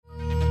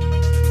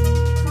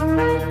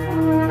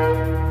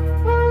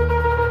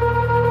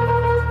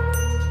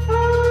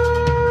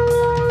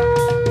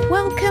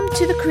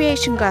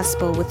Creation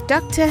Gospel with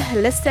Dr.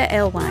 Hollisa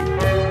Alewine.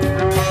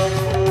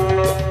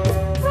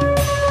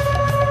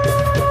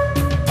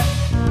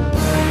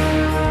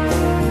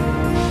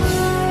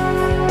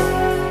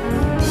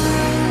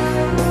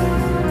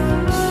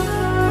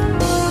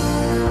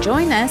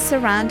 Join us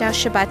around our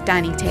Shabbat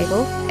dining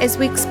table as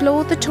we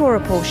explore the Torah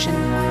portion.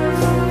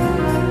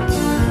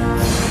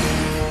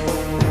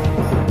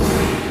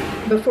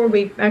 Before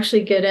we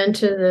actually get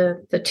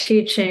into the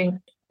teaching,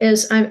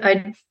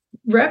 I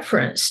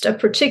referenced a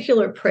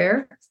particular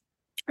prayer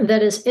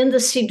that is in the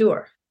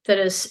siddur, that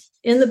is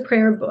in the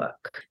prayer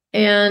book.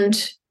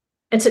 And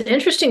it's an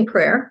interesting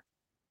prayer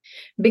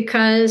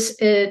because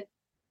it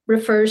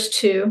refers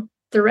to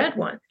the red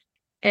one.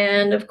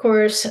 And of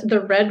course,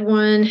 the red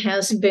one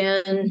has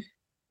been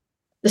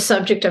the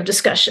subject of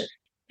discussion.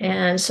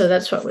 And so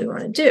that's what we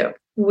want to do.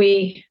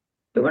 We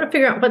want to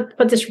figure out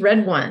what this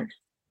red one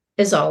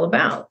is all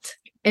about.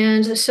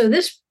 And so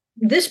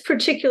this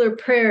particular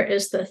prayer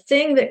is the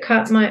thing that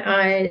caught my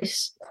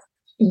eyes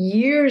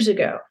years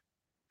ago.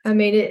 I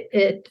mean,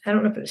 I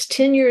don't know if it was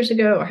 10 years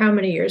ago or how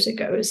many years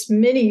ago. It was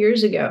many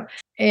years ago.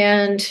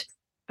 And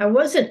I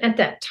wasn't at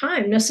that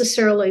time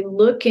necessarily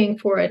looking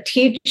for a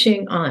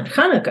teaching on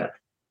Chanukkah.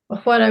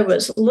 What I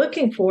was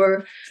looking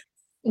for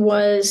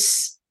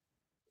was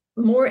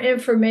more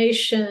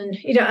information.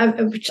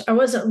 I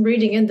wasn't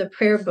reading in the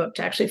prayer book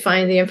to actually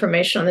find the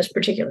information on this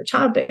particular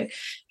topic.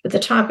 But the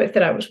topic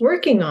that I was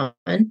working on,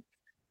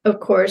 of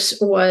course,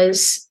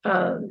 was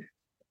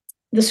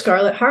the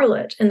Scarlet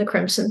Harlot and the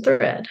Crimson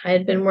Thread. I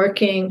had been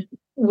working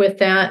with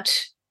that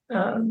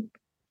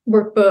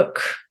workbook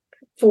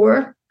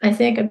I've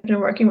been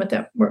working with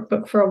that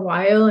workbook for a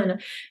while, and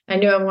I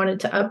knew I wanted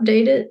to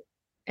update it.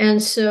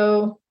 And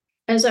so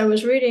as I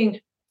was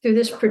reading through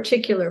this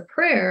particular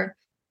prayer,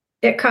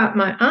 it caught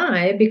my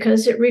eye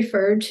because it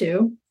referred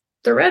to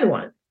the red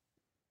one.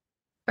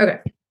 Okay.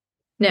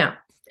 Now,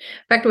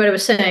 back to what I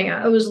was saying.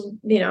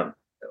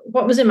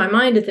 What was in my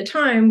mind at the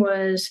time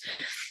was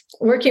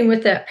working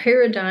with that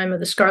paradigm of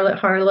the Scarlet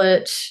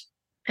Harlot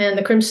and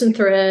the Crimson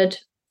Thread,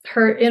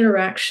 her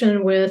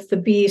interaction with the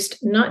beast,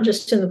 not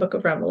just in the book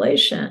of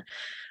Revelation,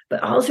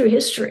 but all through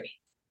history.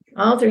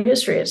 All through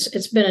history,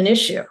 it's been an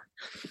issue.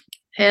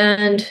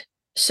 And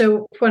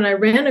so when I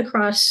ran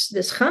across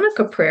this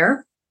Hanukkah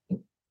prayer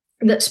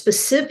that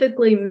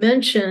specifically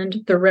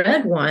mentioned the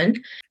red one,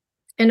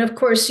 and of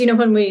course,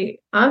 when we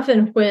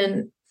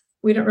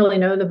don't really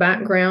know the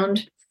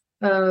background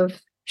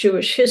of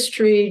Jewish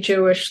history,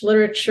 Jewish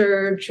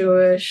literature,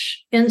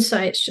 Jewish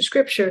insights to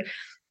scripture,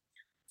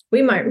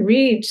 we might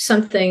read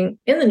something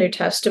in the New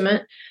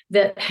Testament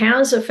that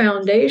has a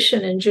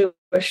foundation in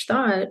Jewish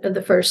thought of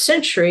the first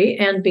century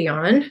and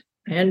beyond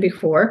and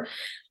before.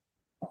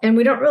 And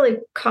we don't really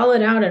call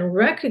it out and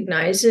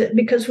recognize it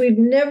because we've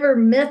never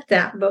met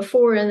that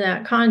before in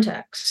that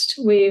context.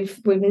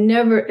 It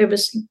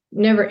was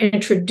never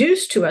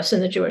introduced to us in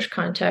the Jewish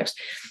context.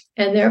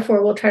 And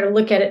therefore, we'll try to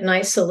look at it in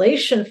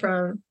isolation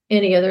from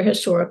any other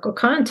historical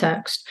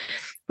context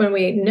when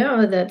we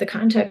know that the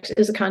context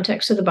is the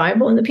context of the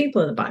Bible and the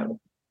people of the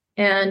Bible.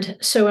 And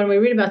so when we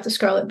read about the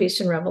Scarlet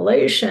Beast in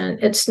Revelation,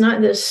 it's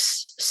not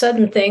this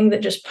sudden thing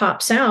that just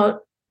pops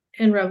out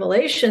in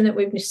Revelation that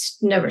we've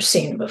never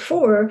seen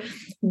before.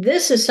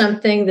 This is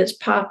something that's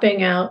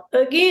popping out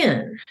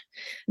again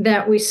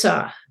that we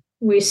saw.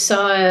 We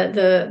saw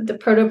the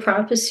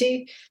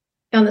proto-prophecy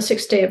on the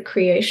sixth day of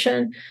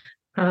creation.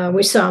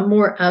 We saw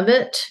more of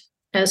it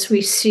as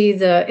we see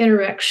the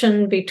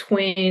interaction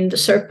between the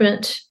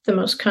serpent, the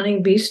most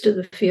cunning beast of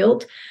the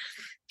field,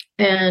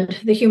 and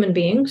the human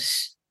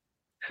beings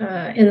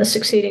in the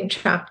succeeding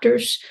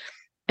chapters.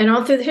 And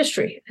all through the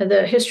history of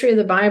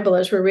the Bible,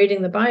 as we're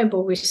reading the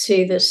Bible, we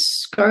see this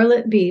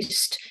scarlet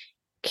beast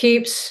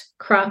keeps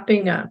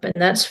cropping up. And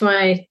that's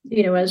why,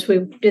 as we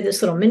did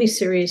this little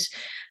mini-series,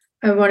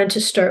 I wanted to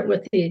start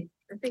with the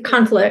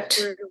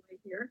conflict,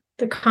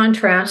 the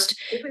contrast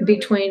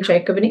between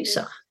Jacob and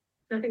Esau,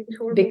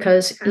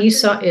 because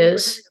Esau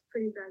is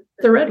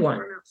the red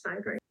one.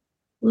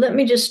 Let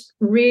me just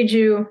read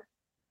you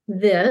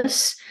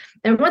this.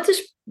 And what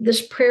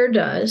this prayer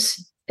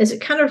does is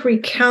it kind of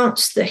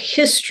recounts the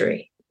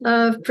history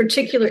of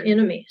particular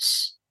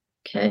enemies,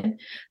 okay?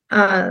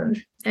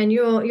 And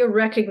you'll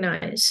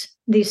recognize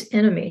these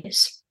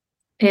enemies.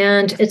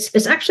 And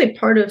it's actually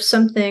part of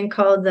something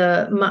called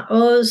the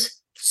Ma'oz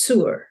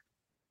Tzur,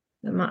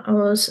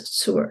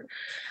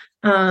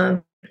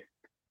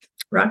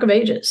 Rock of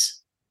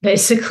Ages,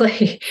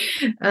 basically.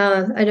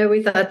 I know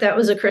we thought that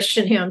was a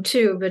Christian hymn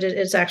too, but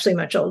it's actually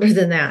much older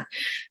than that.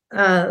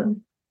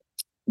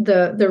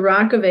 The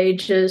Rock of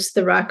Ages,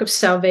 the Rock of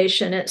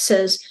Salvation, it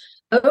says,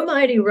 "O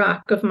mighty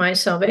Rock of my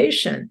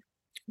salvation,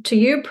 to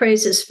you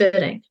praise is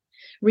fitting.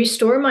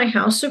 Restore my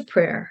house of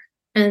prayer,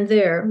 and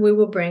there we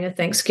will bring a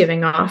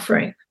thanksgiving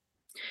offering.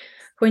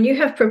 When you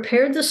have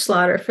prepared the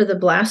slaughter for the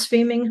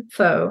blaspheming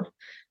foe,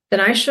 then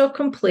I shall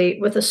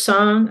complete with a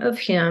song of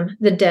him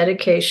the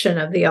dedication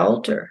of the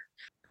altar.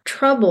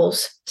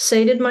 Troubles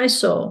sated my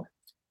soul,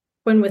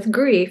 when with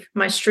grief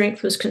my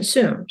strength was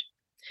consumed.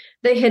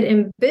 They had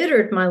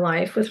embittered my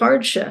life with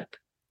hardship,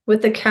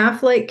 with the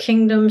Catholic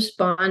kingdom's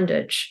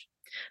bondage.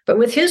 But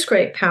with his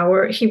great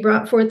power, he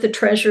brought forth the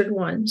treasured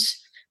ones.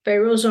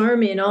 Pharaoh's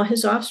army and all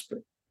his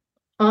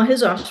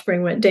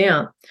offspring went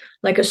down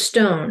like a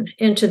stone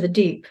into the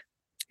deep.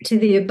 To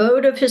the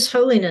abode of his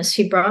holiness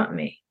he brought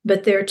me,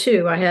 but there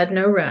too I had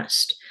no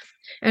rest.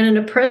 And an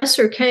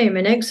oppressor came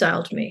and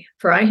exiled me,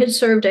 for I had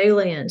served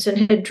aliens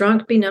and had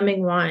drunk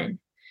benumbing wine.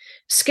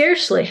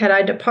 Scarcely had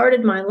I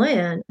departed my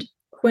land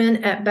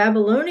when at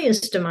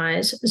Babylonia's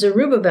demise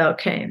Zerubbabel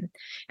came.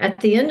 At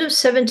the end of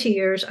 70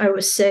 years I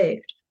was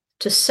saved,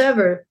 to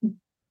sever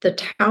the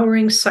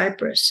towering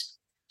cypress,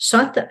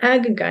 sought the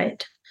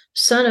Agagite,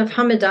 son of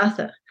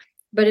Hammedatha,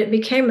 but it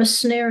became a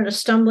snare and a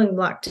stumbling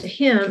block to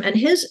him, and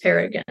his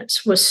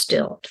arrogance was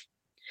stilled.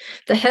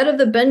 The head of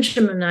the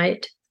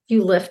Benjaminite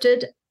you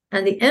lifted,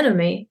 and the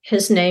enemy,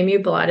 his name you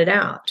blotted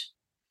out.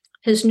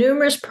 His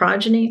numerous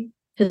progeny,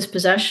 his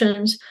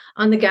possessions,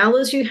 on the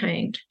gallows you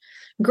hanged.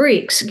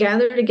 Greeks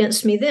gathered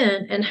against me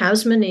then in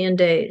Hasmonean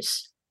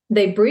days.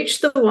 They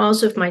breached the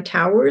walls of my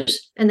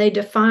towers, and they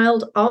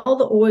defiled all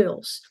the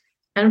oils.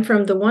 And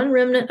from the one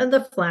remnant of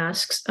the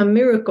flasks, a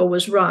miracle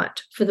was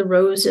wrought for the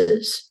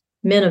roses,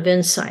 men of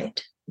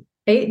insight.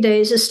 8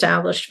 days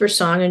established for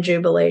song and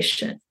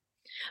jubilation.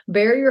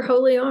 Bear your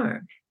holy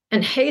arm,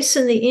 and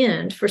hasten the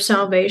end for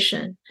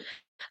salvation.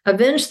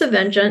 Avenge the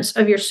vengeance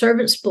of your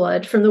servant's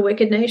blood from the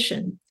wicked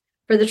nation.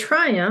 For the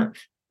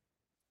triumph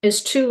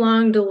is too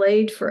long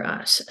delayed for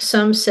us.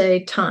 Some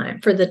say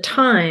time, for the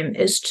time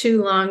is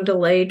too long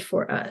delayed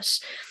for us.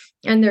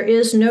 And there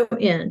is no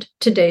end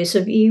to days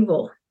of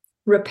evil.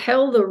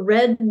 Repel the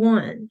red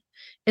one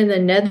in the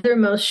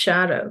nethermost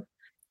shadow,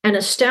 and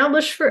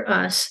establish for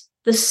us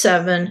the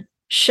 7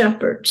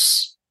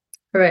 shepherds.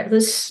 All right,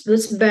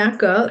 let's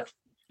back up.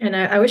 And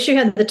I wish you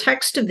had the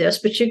text of this,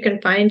 but you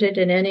can find it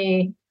in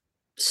any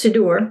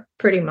siddur,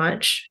 pretty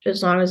much,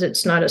 as long as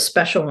it's not a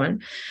special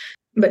one.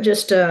 But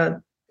just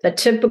a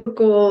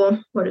typical,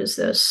 what is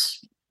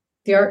this?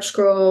 The Art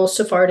Scroll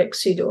Sephardic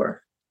siddur,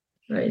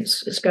 right?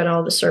 It's got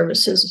all the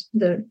services,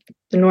 the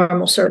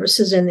normal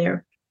services in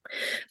there.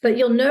 But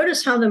you'll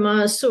notice how the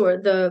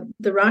Ma'asor,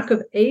 the Rock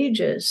of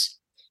Ages,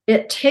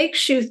 it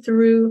takes you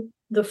through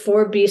the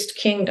 4 beast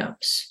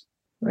kingdoms,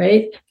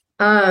 right?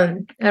 I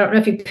don't know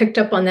if you picked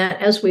up on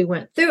that as we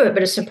went through it,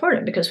 but it's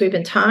important because we've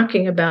been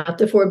talking about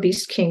the 4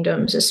 beast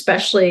kingdoms,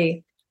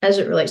 especially as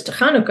it relates to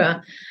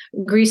Chanukkah,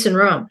 Greece and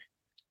Rome.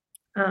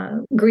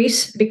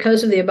 Greece,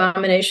 because of the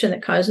abomination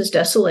that causes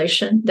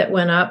desolation that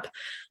went up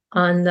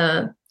on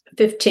the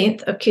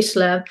 15th of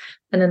Kislev,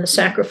 and then the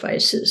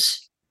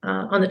sacrifices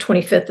on the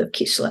 25th of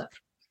Kislev,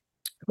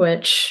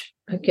 which,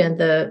 again,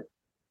 the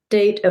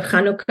date of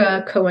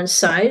Chanukkah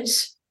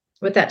coincides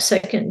with that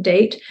second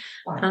date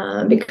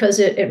because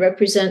it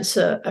represents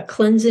a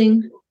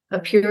cleansing, a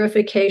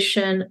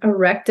purification, a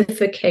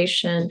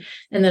rectification,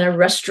 and then a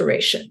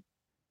restoration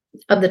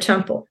of the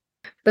temple.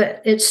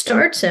 But it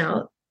starts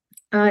out,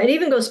 it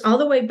even goes all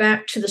the way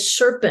back to the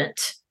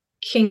serpent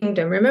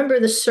kingdom. Remember,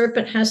 the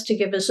serpent has to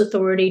give his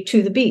authority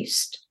to the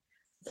beast.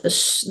 The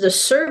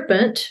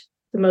serpent,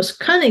 the most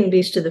cunning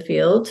beast of the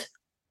field,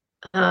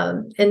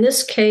 in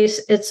this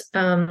case, it's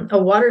a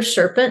water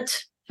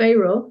serpent,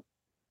 Pharaoh,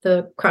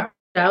 the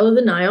crocodile of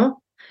the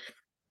Nile.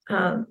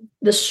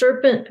 The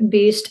serpent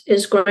beast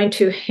is going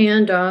to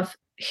hand off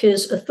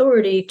his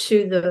authority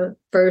to the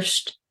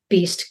first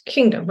beast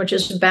kingdom, which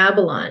is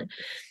Babylon.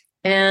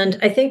 And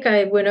I think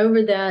I went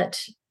over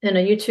that in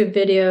a YouTube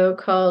video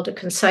called A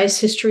Concise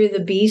History of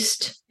the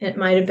Beast. It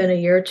might have been a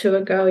year or 2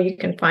 ago. You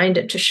can find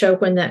it to show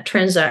when that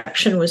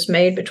transaction was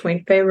made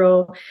between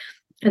Pharaoh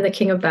and the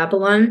king of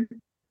Babylon.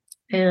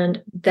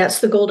 And that's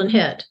the golden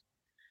head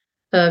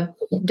of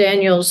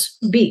Daniel's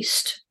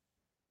beast,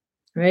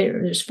 right?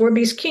 There's 4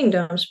 beast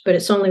kingdoms, but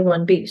it's only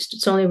one beast.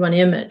 It's only one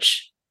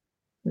image.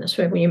 And that's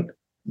why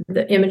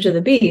the image of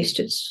the beast,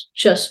 it's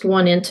just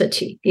one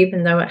entity,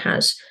 even though it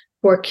has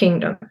 4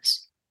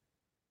 kingdoms.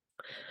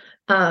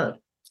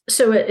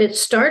 So it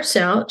starts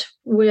out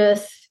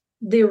with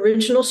the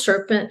original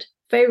serpent,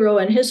 Pharaoh,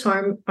 and his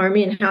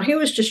army, and how he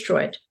was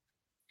destroyed.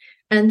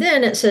 And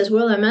then it says,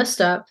 well, I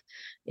messed up.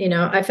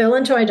 I fell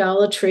into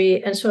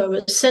idolatry, and so I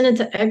was sent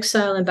into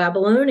exile in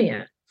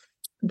Babylonia.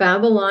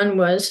 Babylon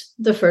was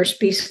the first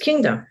beast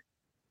kingdom.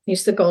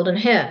 He's the golden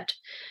head.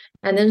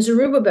 And then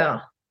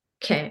Zerubbabel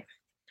came.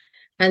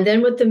 And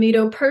then with the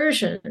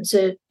Medo-Persians,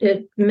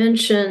 it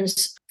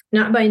mentions,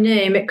 not by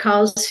name, it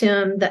calls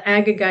him the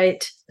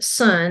Agagite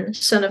son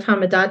of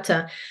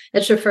Hammedatha.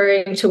 It's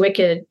referring to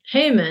wicked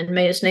Haman,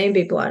 may his name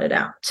be blotted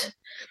out.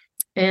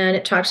 And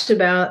it talks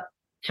about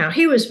how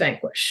he was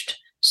vanquished.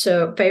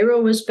 So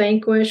Pharaoh was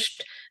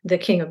vanquished, the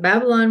king of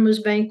Babylon was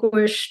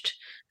vanquished,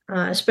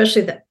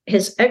 especially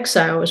his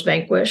exile was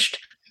vanquished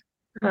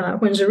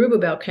when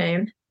Zerubbabel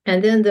came.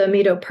 And then the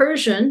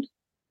Medo-Persian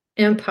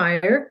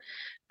Empire,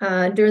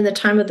 during the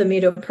time of the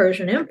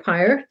Medo-Persian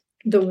Empire,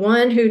 the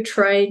one who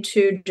tried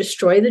to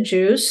destroy the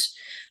Jews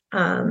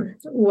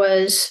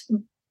was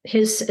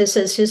it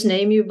says his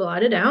name you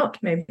blotted out.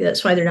 Maybe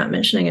that's why they're not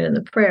mentioning it in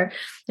the prayer.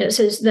 And it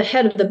says the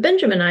head of the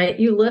Benjaminite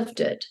you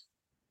lifted.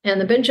 And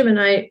the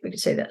Benjaminite, we could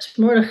say that's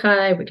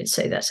Mordecai, we could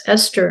say that's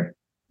Esther,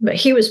 but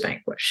he was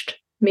vanquished,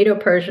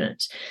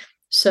 Medo-Persians.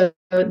 So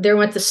there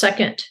went the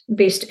second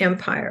beast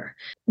empire.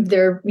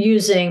 They're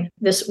using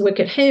this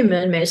wicked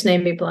Haman, may his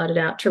name be blotted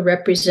out, to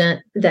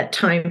represent that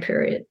time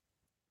period.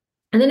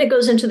 And then it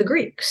goes into the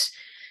Greeks.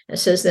 It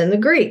says, then the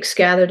Greeks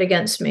gathered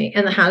against me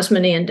in the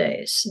Hasmonean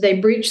days. They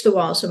breached the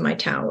walls of my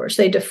towers.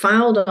 They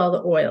defiled all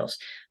the oils.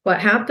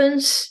 What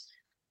happens?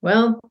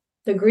 Well,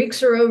 the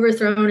Greeks are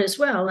overthrown as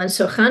well. And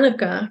so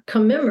Chanukkah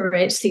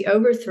commemorates the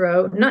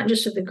overthrow, not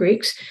just of the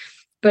Greeks,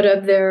 but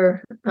of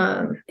their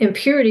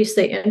impurities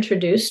they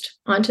introduced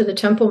onto the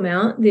Temple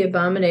Mount, the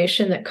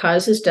abomination that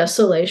causes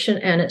desolation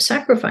and its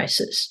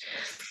sacrifices.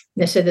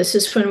 They said this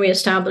is when we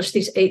established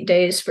these 8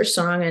 days for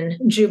song and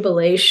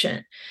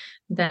jubilation,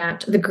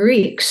 that the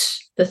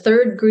Greeks, the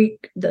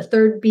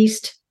third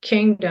beast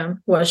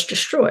kingdom was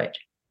destroyed.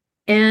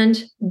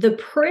 And the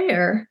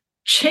prayer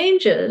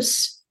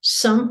changes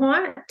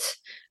somewhat.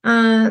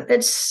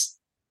 It's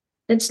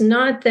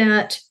not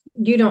that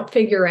you don't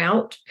figure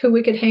out who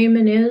wicked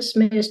Haman is,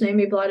 may his name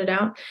be blotted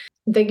out.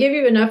 They give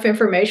you enough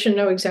information to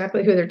know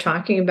exactly who they're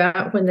talking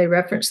about when they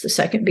reference the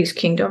second beast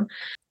kingdom.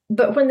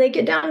 But when they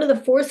get down to the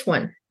fourth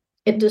one,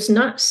 it does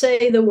not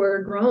say the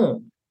word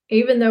Rome,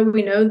 even though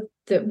we know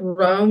that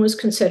Rome was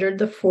considered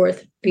the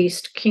fourth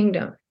beast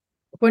kingdom.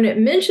 When it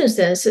mentions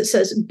this, it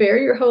says, bear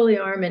your holy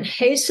arm and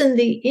hasten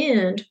the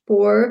end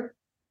for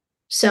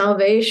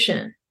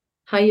salvation.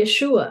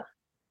 Yeshua.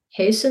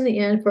 Hasten the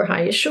end for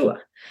Yeshua.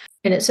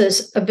 And it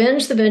says,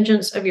 avenge the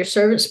vengeance of your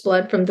servant's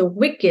blood from the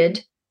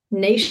wicked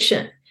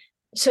nation.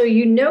 So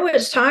you know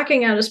it's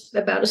talking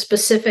about a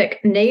specific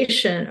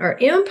nation or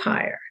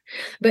empire,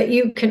 but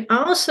you can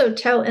also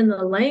tell in the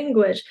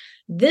language,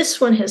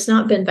 this one has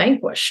not been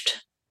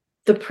vanquished.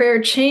 The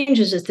prayer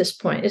changes at this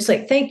point. It's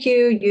like, thank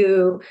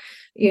you,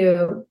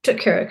 you took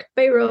care of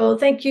Pharaoh.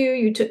 Thank you,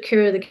 you took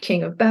care of the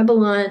king of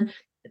Babylon.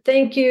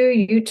 Thank you,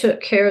 you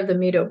took care of the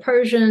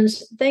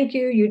Medo-Persians. Thank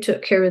you, you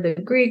took care of the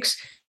Greeks.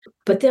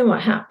 But then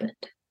what happened?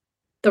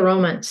 The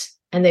Romans.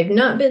 And they've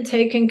not been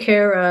taken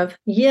care of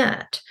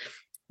yet.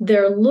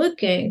 They're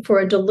looking for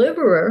a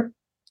deliverer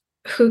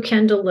who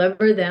can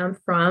deliver them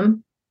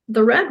from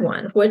the red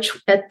one, which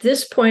at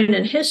this point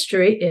in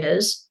history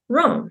is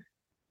Rome,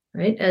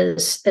 right?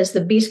 As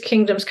the beast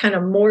kingdoms kind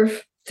of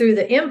morph through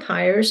the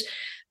empires,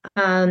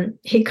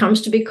 he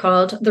comes to be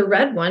called the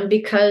red one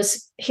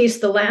because he's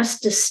the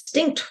last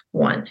distinct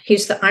one.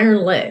 He's the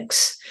iron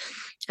legs.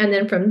 And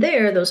then from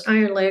there, those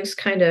iron legs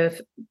kind of,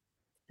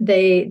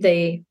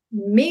 they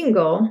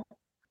mingle,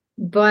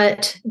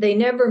 but they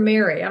never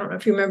marry. I don't know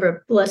if you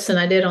remember a lesson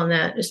I did on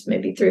that just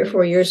maybe 3 or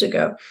 4 years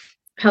ago,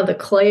 how the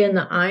clay and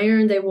the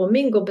iron, they will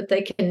mingle, but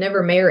they can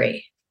never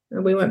marry.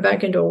 And we went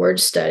back into a word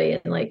study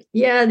and like,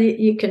 yeah,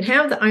 you can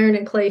have the iron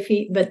and clay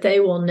feet, but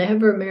they will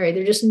never marry.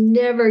 They're just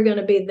never going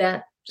to be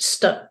that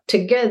stuck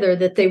together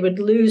that they would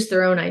lose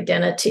their own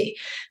identity.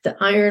 The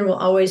iron will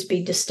always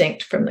be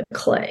distinct from the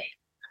clay,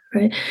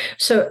 right?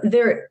 So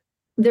they're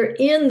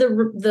in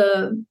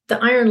the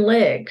iron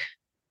leg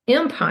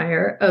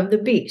empire of the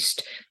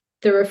beast.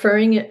 They're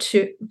referring it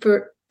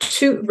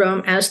to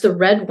Rome as the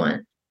red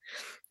one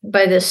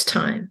by this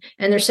time.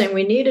 And they're saying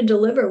we need a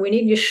deliverer. We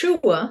need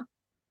Yeshua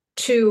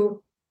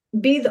to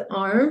be the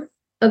arm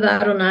of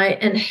Adonai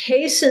and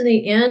hasten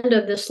the end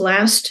of this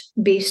last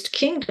beast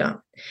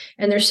kingdom.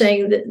 And they're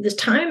saying that the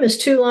time is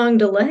too long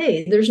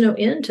delayed. There's no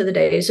end to the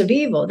days of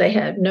evil. They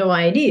had no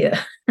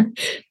idea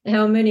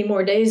how many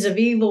more days of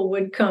evil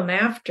would come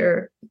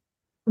after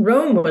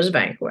Rome was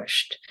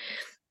vanquished.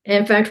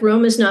 In fact,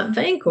 Rome is not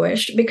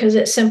vanquished because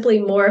it simply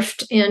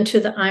morphed into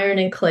the iron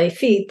and clay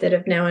feet that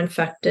have now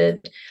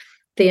infected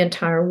the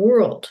entire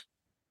world.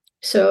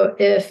 So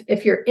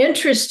if you're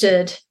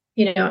interested,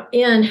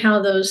 in how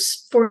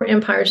those 4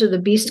 empires of the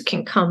beast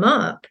can come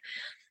up,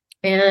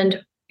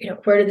 and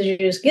where did the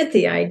Jews get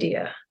the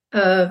idea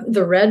of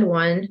the red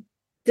one?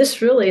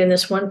 This really, in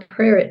this one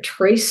prayer, it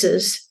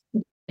traces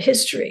the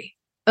history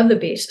of the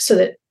beast, so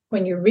that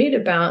when you read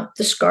about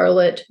the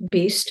scarlet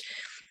beast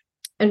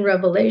in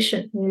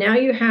Revelation, now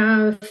you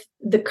have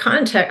the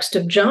context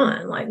of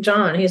John. Like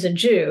John, he's a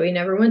Jew. He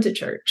never went to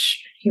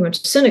church. He went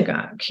to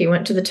synagogue. He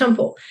went to the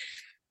temple.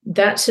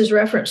 That's his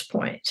reference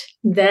point.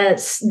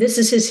 This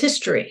is his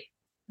history,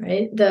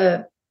 right?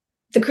 The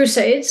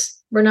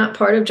Crusades were not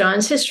part of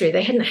John's history.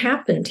 They hadn't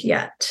happened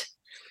yet.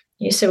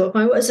 You say, well,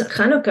 why wasn't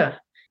Chanukkah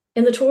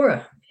in the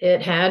Torah?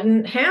 It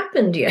hadn't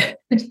happened yet.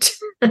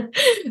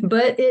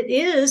 But it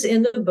is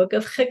in the book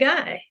of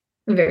Haggai,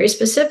 very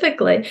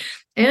specifically.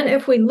 And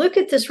if we look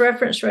at this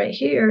reference right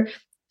here,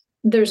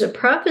 there's a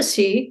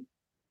prophecy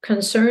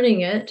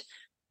concerning it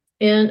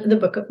in the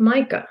book of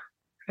Micah,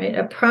 right?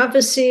 A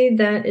prophecy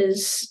that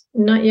is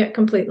not yet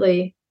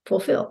completely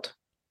fulfilled,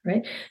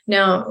 right?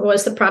 Now,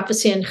 was the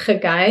prophecy in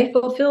Haggai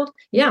fulfilled?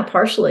 Yeah,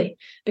 partially,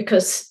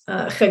 because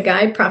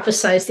Haggai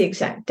prophesies the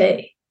exact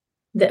day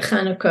that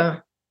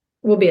Chanukkah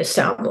will be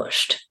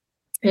established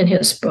in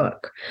his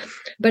book.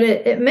 But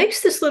it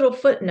makes this little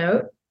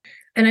footnote,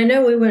 and I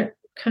know we went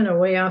kind of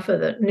way off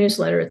of the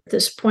newsletter at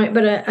this point,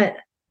 but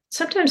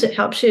sometimes it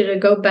helps you to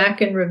go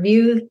back and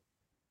review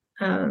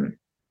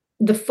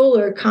the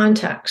fuller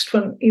context,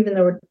 even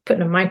though we're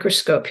putting a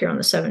microscope here on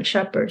the seven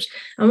shepherds.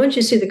 I want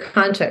you to see the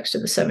context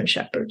of the seven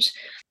shepherds,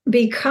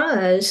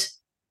 because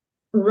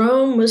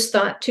Rome was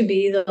thought to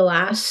be the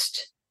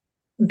last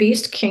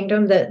beast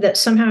kingdom, that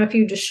somehow if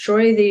you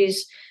destroy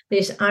these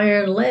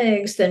iron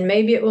legs, then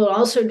maybe it will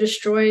also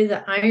destroy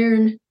the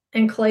iron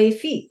and clay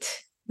feet.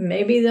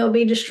 Maybe they'll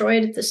be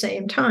destroyed at the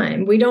same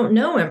time. We don't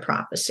know in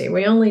prophecy.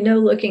 We only know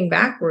looking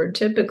backward,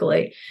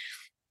 typically,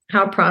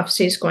 how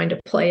prophecy is going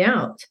to play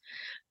out.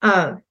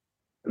 But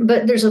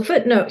there's a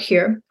footnote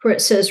here where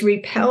it says,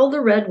 repel the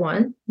red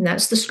one, and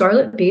that's the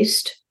scarlet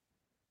beast.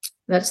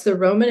 That's the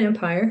Roman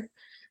Empire,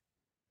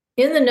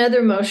 in the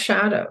nethermost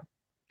shadow,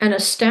 and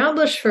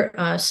establish for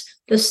us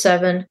the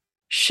seven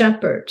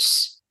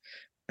shepherds.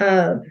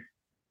 And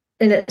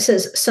it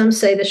says, some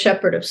say the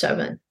shepherd of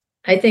seven.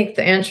 I think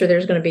the answer there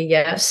is going to be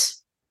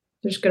yes.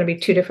 There's going to be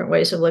two different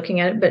ways of looking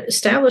at it, but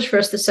establish for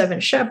us the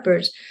seven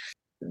shepherds.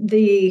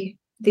 The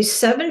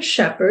seven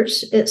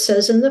shepherds, it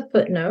says in the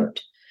footnote,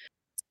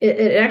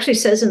 it actually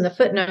says in the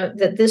footnote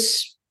that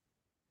this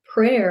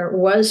prayer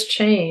was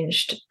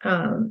changed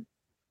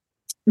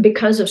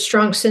because of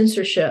strong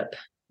censorship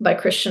by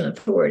Christian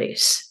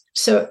authorities.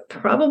 So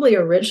probably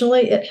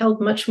originally it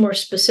held much more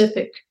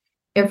specific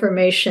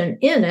information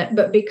in it,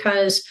 but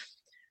because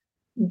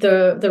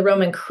the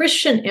Roman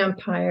Christian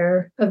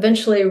Empire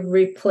eventually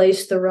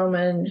replaced the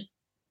Roman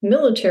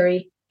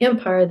military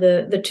empire,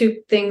 the two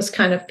things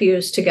kind of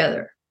fused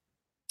together.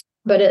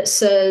 But it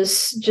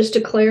says, just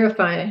to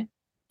clarify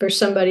for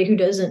somebody who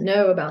doesn't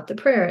know about the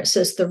prayer, it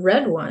says the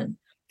red one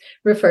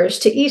refers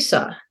to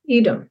Esau,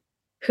 Edom,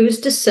 whose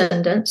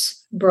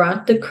descendants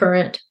brought the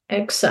current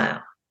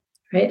exile,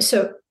 right?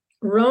 So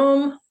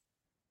Rome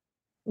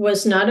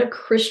was not a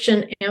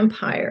Christian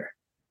empire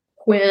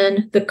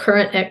when the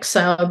current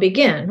exile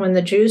began. When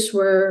the Jews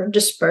were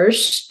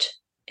dispersed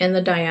in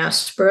the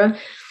diaspora,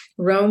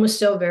 Rome was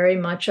still very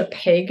much a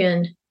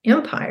pagan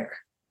empire.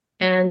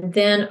 And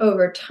then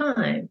over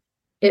time,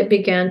 it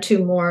began to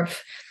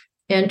morph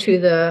into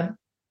the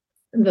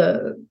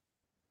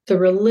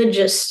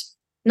religious,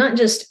 not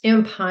just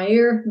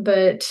empire,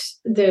 but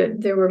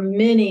there were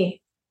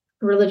many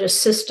religious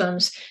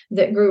systems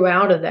that grew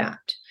out of that.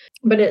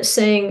 But it's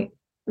saying,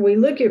 we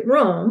look at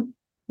Rome,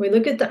 we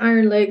look at the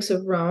iron legs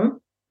of Rome.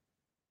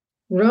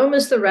 Rome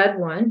is the red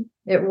one.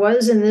 It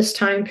was in this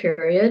time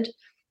period.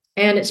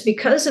 And it's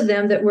because of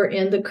them that we're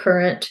in the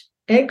current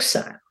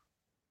exile,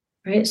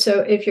 right? So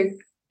if you're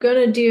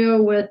going to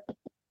deal with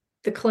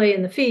the clay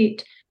and the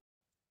feet,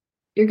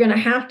 you're going to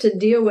have to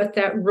deal with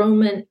that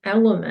Roman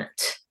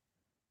element,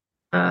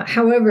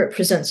 however it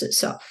presents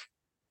itself.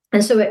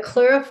 And so it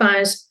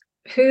clarifies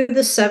who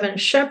the seven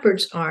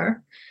shepherds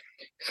are,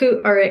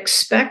 who are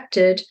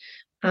expected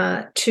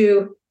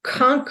to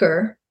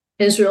conquer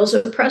Israel's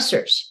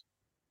oppressors.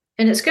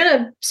 And it's going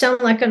to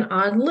sound like an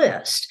odd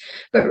list.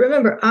 But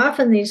remember,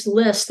 often these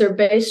lists, they're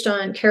based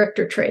on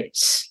character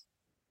traits.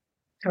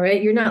 All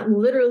right. You're not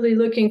literally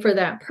looking for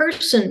that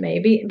person,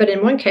 maybe. But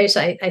in one case,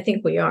 I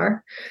think we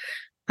are.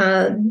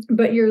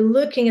 But you're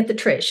looking at the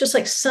traits. Just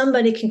like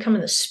somebody can come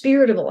in the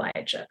spirit of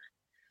Elijah.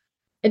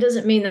 It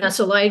doesn't mean that's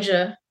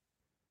Elijah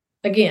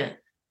again.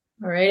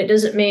 All right. It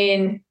doesn't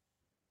mean,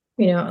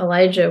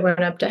 Elijah went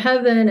up to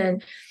heaven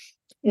and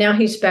now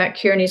he's back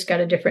here and he's got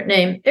a different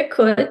name. It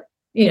could,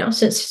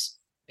 since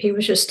he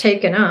was just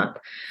taken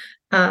up.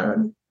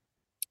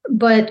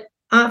 But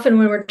often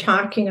when we're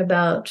talking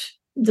about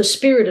the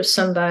spirit of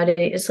somebody,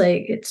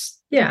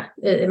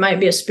 it might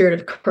be a spirit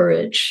of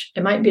courage.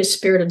 It might be a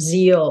spirit of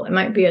zeal. It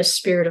might be a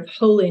spirit of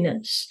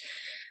holiness.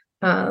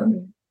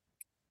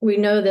 We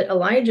know that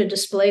Elijah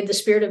displayed the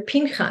spirit of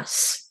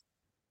Pinchas.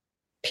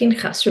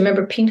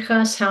 Remember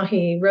Pinchas, how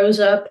he rose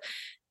up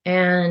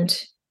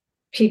and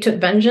he took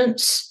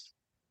vengeance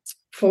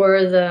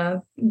for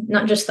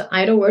not just the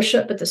idol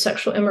worship, but the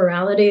sexual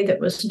immorality that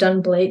was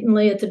done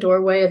blatantly at the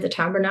doorway of the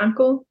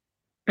tabernacle.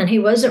 And he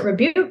wasn't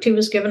rebuked. He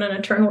was given an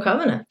eternal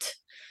covenant,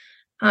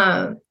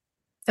 a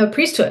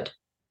priesthood.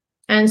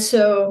 And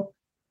so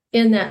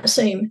in that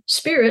same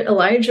spirit,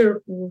 Elijah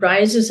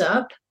rises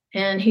up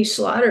and he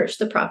slaughters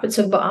the prophets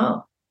of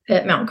Baal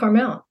at Mount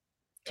Carmel,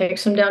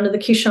 takes them down to the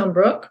Kishon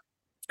Brook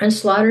and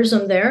slaughters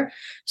them there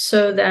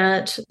so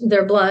that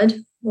their blood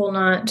will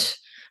not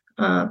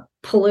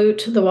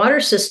pollute the water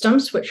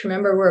systems, which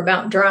remember were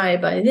about dry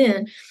by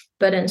then,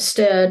 but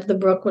instead the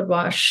brook would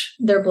wash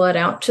their blood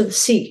out to the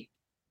sea.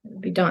 It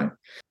would be done.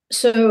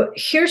 So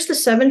here's the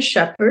seven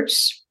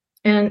shepherds.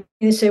 And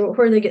you say, well,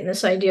 where are they getting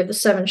this idea of the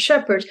seven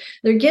shepherds?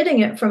 They're getting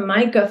it from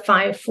Micah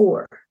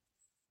 5:4.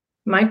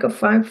 Micah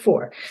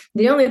 5:4.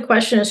 The only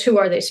question is, who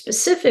are they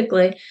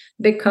specifically?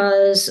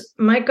 Because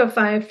Micah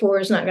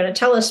 5:4 is not going to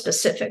tell us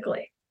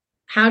specifically.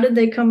 How did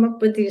they come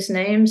up with these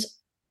names?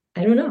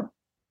 I don't know.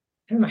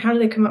 How do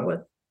they come up with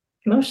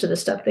most of the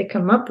stuff they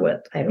come up with?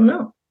 I don't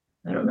know.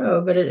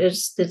 But it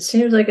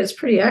seems like it's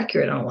pretty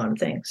accurate on a lot of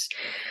things.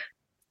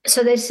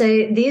 So they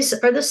say these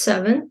are the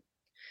 7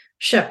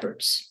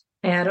 shepherds: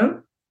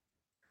 Adam,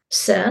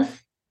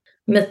 Seth,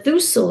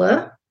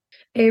 Methuselah,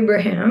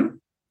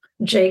 Abraham,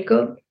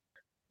 Jacob,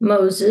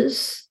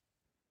 Moses,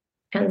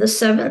 and the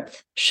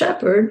 7th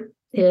shepherd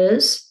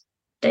is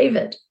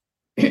David.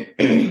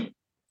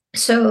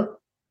 So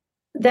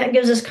that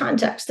gives us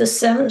context. The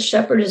 7th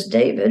shepherd is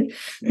David.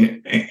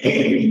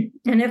 And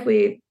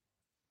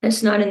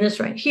it's not in this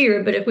right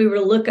here, but if we were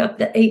to look up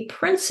the 8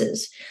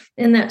 princes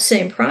in that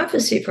same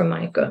prophecy from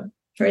Micah,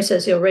 where he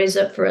says he'll raise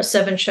up for us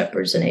 7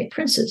 shepherds and 8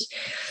 princes.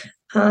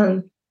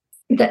 The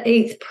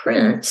 8th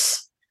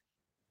prince,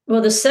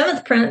 well, the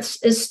 7th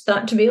prince is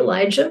thought to be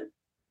Elijah.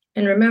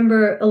 And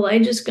remember,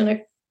 Elijah's going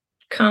to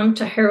come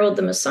to herald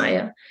the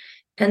Messiah.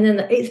 And then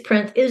the 8th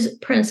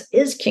prince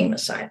is King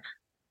Messiah.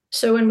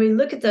 So when we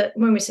look at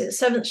when we say the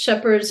 7th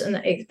shepherds and the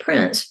 8th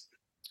prince,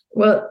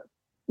 well,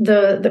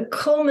 the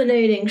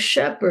culminating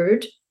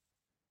shepherd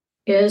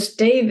is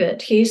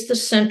David. He's the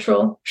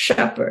central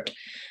shepherd.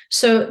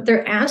 So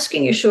they're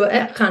asking Yeshua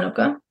at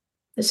Chanukkah.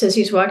 It says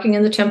he's walking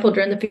in the temple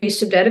during the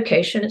Feast of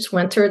Dedication. It's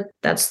winter.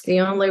 That's the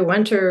only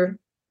winter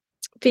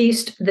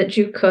feast that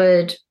you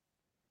could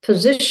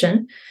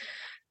position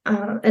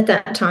at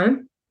that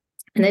time.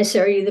 And they say,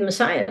 "Are you the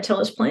Messiah? Tell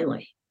us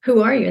plainly.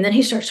 Who are you?" And then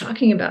he starts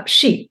talking about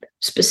sheep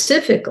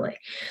specifically.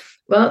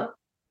 Well,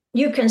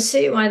 you can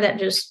see why that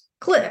just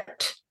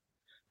clicked.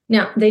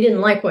 Now, they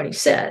didn't like what he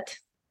said.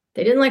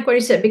 They didn't like what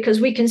he said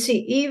because we can see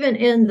even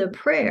in the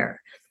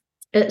prayer,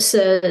 it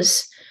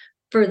says,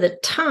 "For the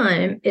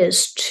time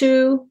is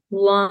too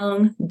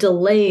long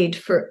delayed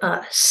for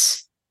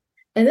us."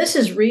 And this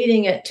is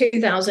reading it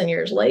 2,000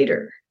 years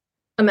later.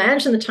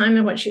 Imagine the time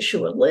in which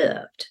Yeshua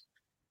lived,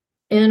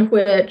 in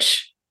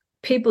which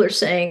people are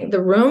saying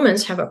the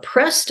Romans have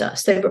oppressed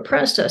us. They've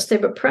oppressed us.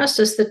 They've oppressed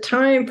us. The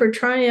time for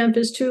triumph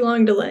is too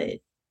long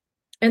delayed.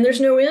 And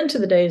there's no end to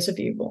the days of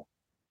evil.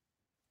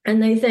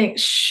 And they think,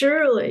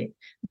 surely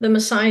the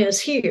Messiah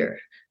is here.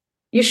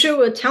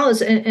 Yeshua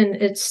tells us, and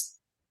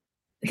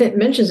it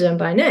mentions him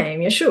by name,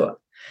 Yeshua.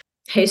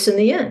 Hasten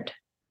the end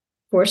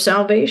for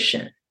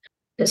salvation.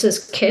 It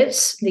says,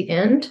 Kitz, the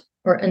end,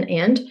 or an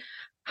end,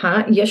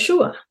 Ha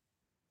Yeshua,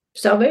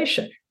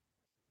 salvation.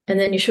 And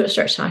then Yeshua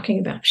starts talking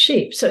about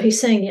sheep. So he's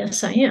saying,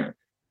 yes, I am.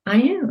 I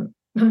am.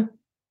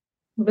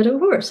 But of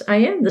course, I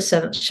am the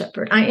 7th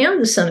shepherd. I am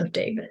the son of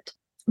David.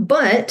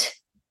 But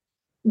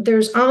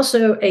there's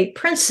also 8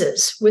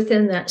 princes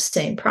within that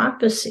same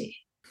prophecy.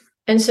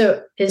 And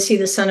so is he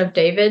the son of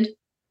David?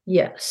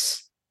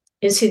 Yes.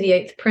 Is he the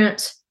 8th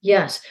prince?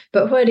 Yes.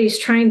 But what he's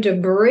trying to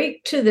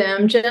break to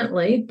them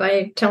gently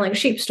by telling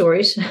sheep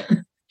stories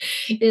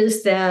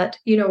is that,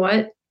 you know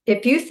what?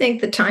 If you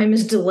think the time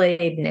is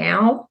delayed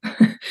now,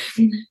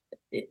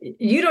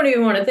 you don't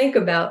even want to think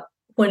about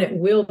when it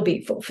will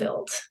be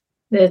fulfilled.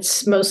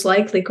 It's most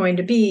likely going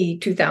to be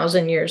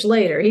 2,000 years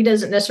later. He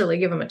doesn't necessarily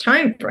give them a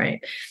time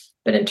frame,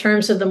 but in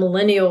terms of the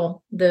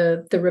millennial,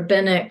 the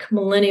rabbinic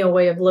millennial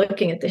way of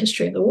looking at the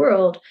history of the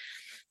world,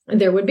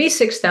 there would be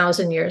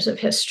 6,000 years of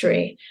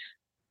history.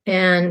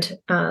 And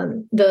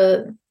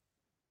the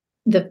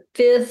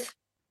 5th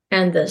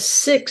and the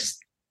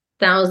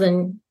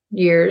 6,000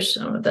 years,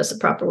 I don't know if that's the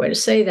proper way to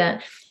say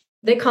that,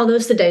 they call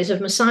those the days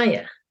of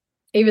Messiah.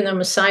 Even though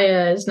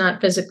Messiah is not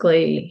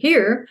physically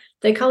here,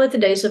 they call it the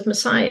days of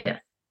Messiah.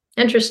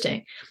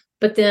 Interesting.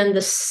 But then the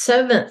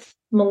 7th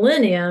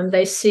millennium,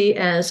 they see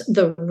as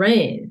the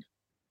reign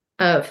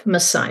of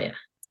Messiah.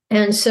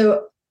 And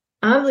so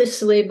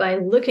obviously, by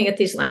looking at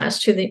these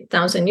last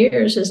 2,000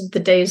 years as the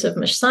days of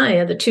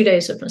Messiah, the 2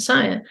 days of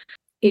Messiah,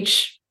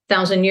 each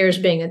 1,000 years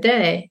being a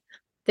day,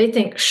 they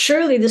think,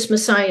 surely this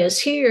Messiah is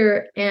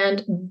here,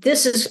 and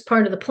this is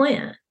part of the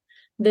plan.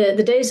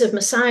 The days of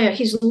Messiah,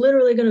 he's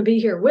literally going to be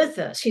here with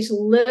us. He's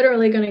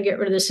literally going to get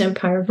rid of this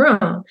empire of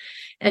Rome.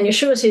 And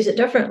Yeshua sees it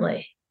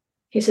differently.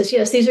 He says,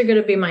 yes, these are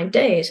going to be my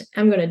days.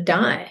 I'm going to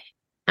die.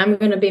 I'm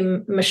going to be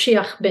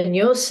Mashiach ben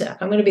Yosef.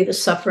 I'm going to be the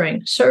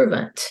suffering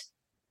servant.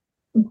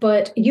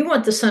 But you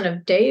want the son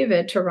of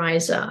David to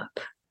rise up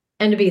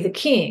and to be the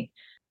king.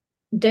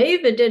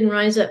 David didn't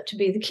rise up to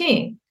be the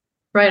king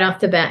right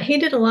off the bat. He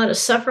did a lot of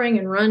suffering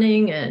and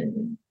running,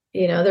 and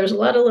there's a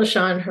lot of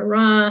Lashon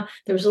Hara.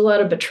 There was a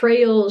lot of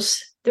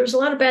betrayals. There was a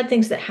lot of bad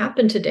things that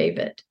happened to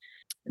David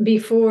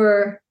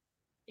before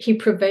he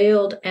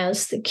prevailed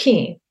as the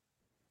king.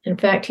 In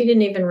fact, he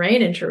didn't even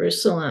reign in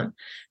Jerusalem.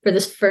 For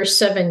the first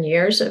 7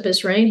 years of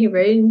his reign, he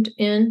reigned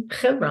in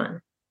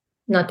Hebron.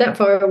 Not that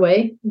far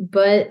away,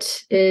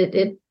 but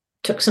it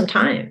took some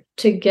time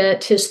to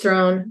get his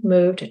throne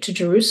moved to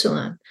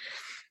Jerusalem.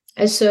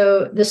 And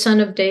so the son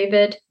of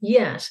David,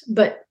 yes,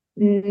 but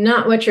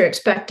not what you're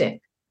expecting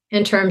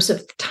in terms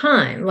of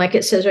time. Like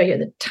it says right here,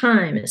 the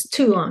time is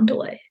too long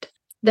delayed.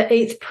 The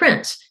 8th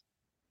prince,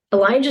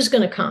 Elijah's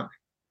going to come.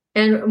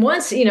 And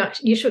once,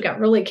 Yeshua got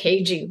really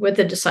cagey with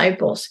the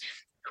disciples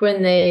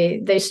when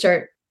they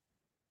start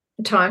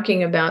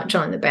talking about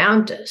John the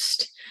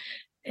Baptist.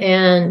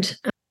 And,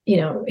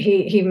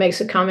 he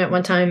makes a comment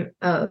one time,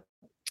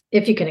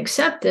 if you can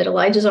accept it,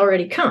 Elijah's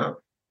already come.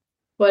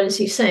 What is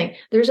he saying?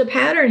 There's a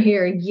pattern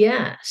here,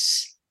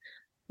 yes,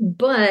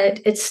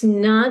 but it's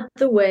not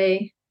the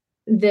way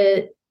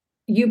that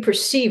you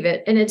perceive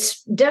it. And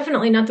it's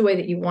definitely not the way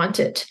that you want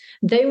it.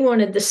 They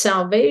wanted the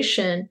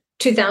salvation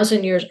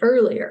 2,000 years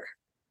earlier.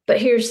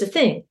 But here's the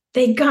thing.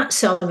 They got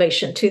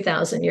salvation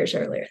 2,000 years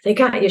earlier. They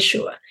got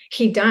Yeshua.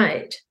 He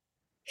died.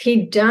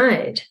 He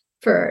died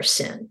for our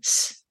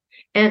sins.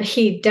 And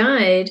he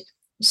died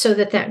so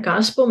that that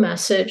gospel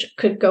message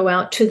could go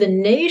out to the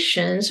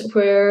nations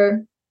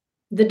where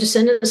the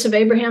descendants of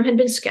Abraham had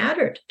been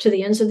scattered to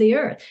the ends of the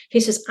earth. He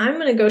says, I'm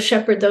going to go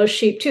shepherd those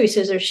sheep too. He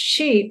says, there's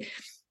sheep.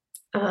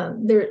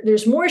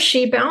 There's more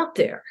sheep out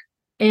there.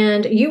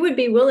 And you would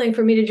be willing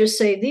for me to just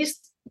say these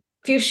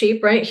few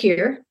sheep right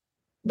here.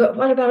 But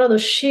what about all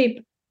those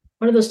sheep?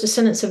 What are those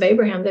descendants of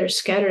Abraham that are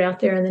scattered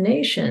out there in the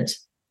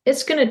nations?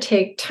 It's going to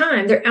take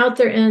time. They're out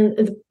there in,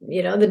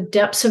 the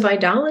depths of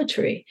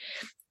idolatry.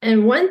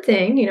 And one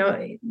thing,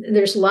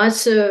 there's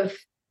lots of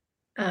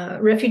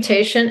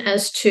refutation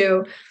as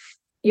to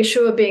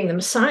Yeshua being the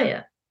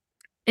Messiah.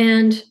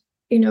 And,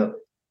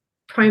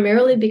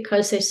 primarily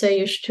because they say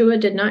Yeshua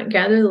did not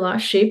gather the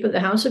lost sheep of the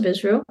house of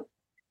Israel,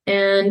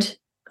 and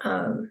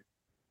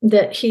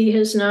that he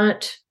has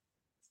not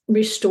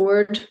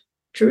restored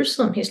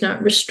Jerusalem. He's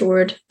not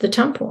restored the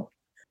temple.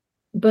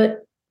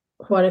 But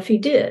what if he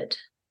did?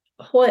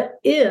 What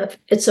if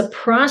it's a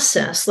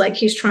process like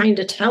he's trying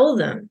to tell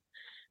them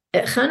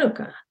at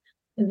Chanukkah,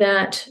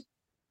 that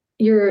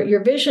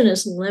your vision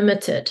is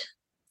limited.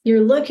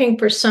 You're looking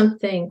for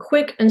something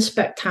quick and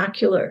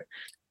spectacular,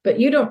 but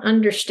you don't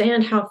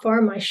understand how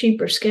far my sheep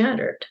are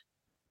scattered,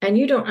 and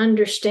you don't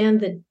understand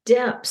the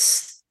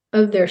depths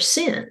of their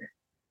sin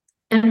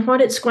and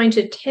what it's going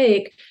to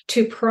take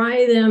to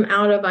pry them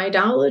out of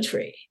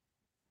idolatry.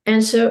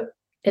 And so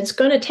it's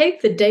going to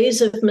take the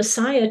days of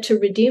Messiah to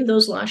redeem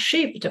those lost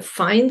sheep, to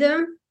find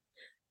them,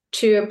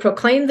 to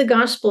proclaim the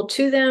gospel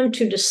to them,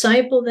 to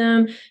disciple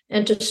them,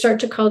 and to start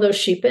to call those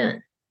sheep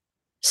in.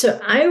 So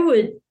I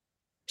would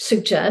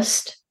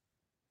suggest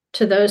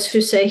to those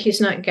who say he's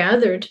not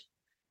gathered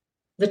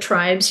the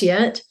tribes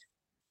yet,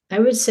 I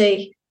would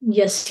say,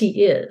 yes,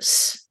 he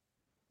is.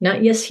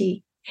 Not yes,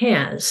 he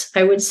has.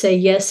 I would say,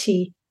 yes,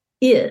 he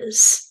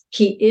is.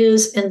 He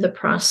is in the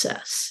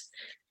process.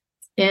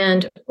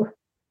 And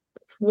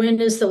when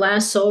is the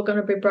last soul going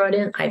to be brought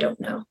in? I don't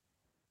know.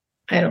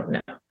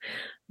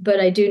 But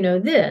I do know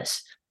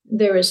this.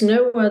 There is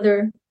no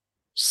other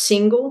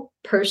single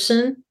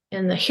person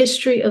in the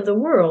history of the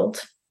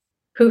world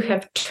who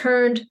have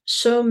turned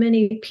so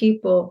many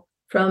people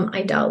from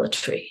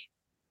idolatry.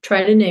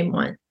 Try to name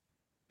one.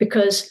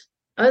 Because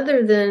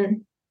other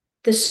than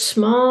this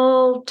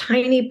small,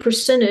 tiny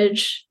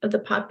percentage of the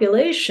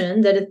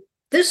population that at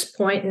this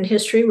point in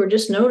history were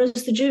just known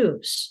as the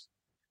Jews,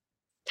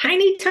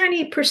 tiny,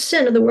 tiny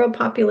percent of the world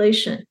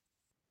population,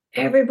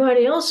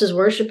 everybody else is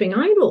worshiping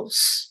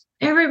idols.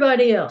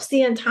 Everybody else,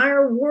 the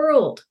entire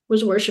world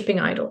was worshiping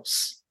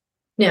idols.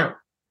 Now,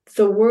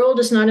 the world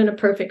is not in a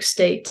perfect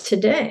state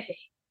today,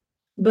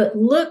 but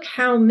look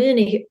how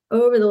many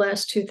over the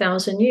last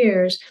 2,000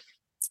 years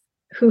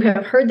who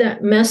have heard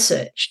that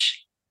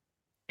message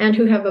and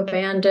who have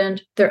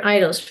abandoned their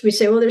idols. We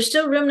say, well, there's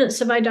still remnants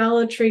of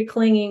idolatry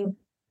clinging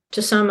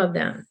to some of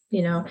them.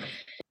 We're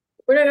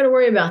not going to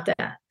worry about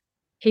that.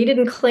 He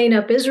didn't clean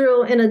up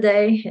Israel in a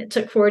day. It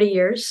took 40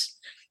 years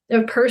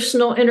of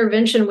personal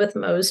intervention with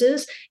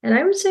Moses. And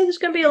I would say there's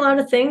going to be a lot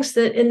of things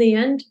that in the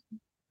end,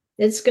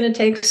 it's going to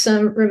take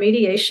some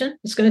remediation.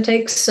 It's going to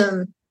take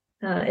some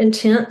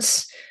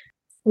intense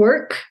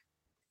work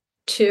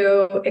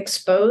to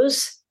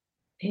expose,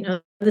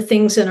 the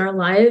things in our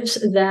lives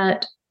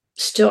that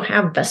still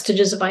have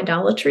vestiges of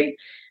idolatry.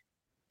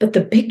 But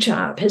the big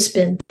job has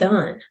been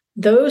done.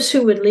 Those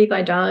who would leave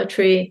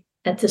idolatry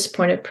at this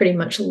point have pretty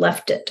much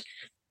left it.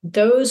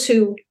 Those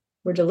who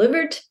were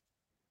delivered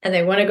and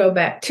they want to go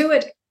back to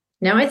it.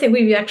 Now, I think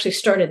we've actually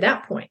started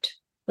that point.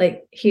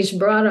 Like he's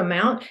brought them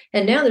out,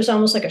 and now there's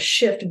almost like a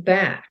shift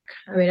back.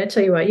 I mean, I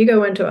tell you what, you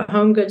go into a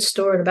home goods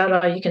store and about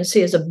all you can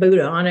see is a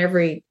Buddha on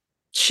every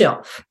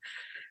shelf,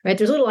 right?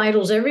 There's little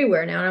idols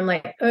everywhere now. And I'm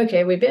like,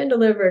 okay, we've been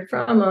delivered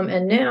from them.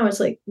 And now it's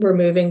like we're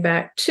moving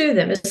back to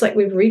them. It's like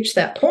we've reached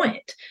that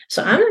point.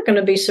 So I'm not going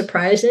to be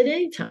surprised at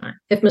any time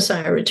if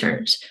Messiah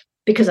returns,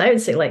 because I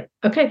would say like,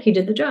 okay, he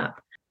did the job.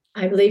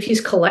 I believe he's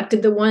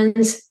collected the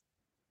ones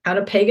out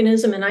of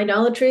paganism and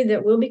idolatry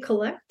that will be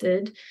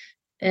collected.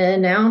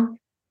 And now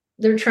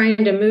they're trying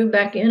to move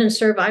back in and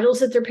serve idols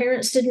that their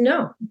parents didn't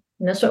know.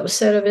 And that's what was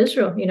said of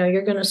Israel.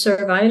 You're going to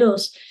serve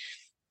idols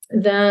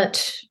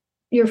that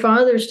your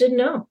fathers didn't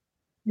know.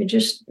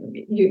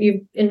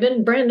 You've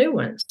invented brand new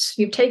ones.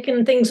 You've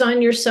taken things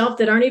on yourself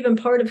that aren't even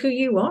part of who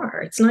you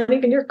are. It's not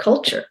even your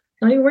culture,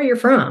 not even where you're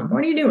from.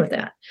 What are you doing with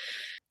that?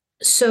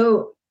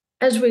 So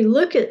as we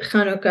look at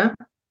Chanukkah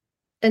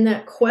and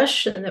that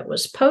question that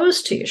was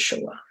posed to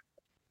Yeshua,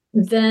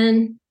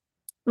 then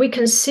we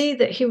can see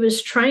that he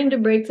was trying to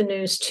break the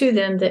news to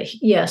them that,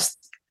 yes,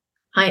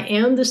 I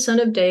am the son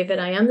of David.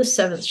 I am the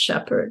seventh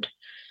shepherd.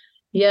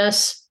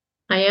 Yes,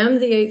 I am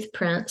the eighth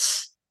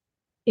prince.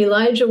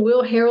 Elijah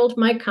will herald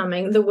my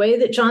coming. The way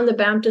that John the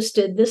Baptist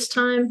did this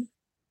time,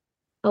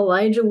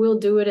 Elijah will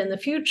do it in the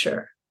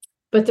future.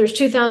 But there's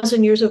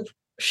 2,000 years of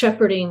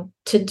shepherding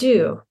to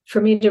do for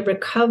me to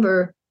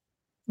recover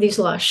these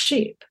lost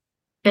sheep.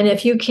 And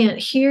if you can't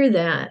hear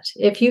that,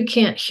 if you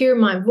can't hear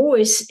my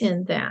voice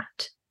in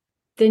that,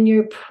 then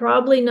you're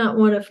probably not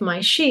one of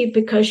my sheep,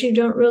 because you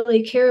don't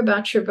really care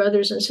about your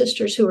brothers and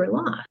sisters who are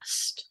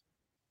lost.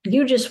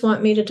 You just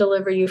want me to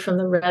deliver you from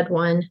the red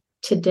one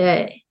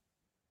today.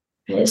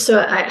 Okay, so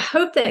I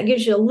hope that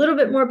gives you a little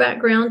bit more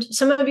background.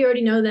 Some of you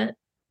already know that,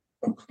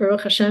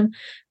 Baruch Hashem,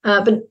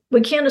 but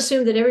we can't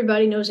assume that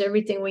everybody knows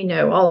everything we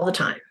know all the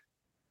time,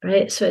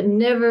 right? So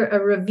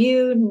a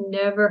review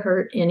never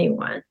hurt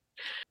anyone,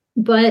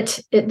 but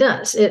it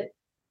does. It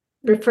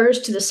refers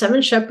to the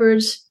 7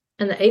 shepherds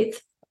and the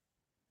 8th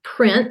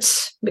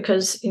prince,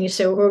 because when you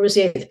say, well, where was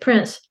the 8th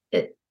prince?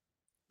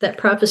 That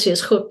prophecy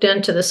is hooked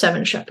into the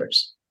 7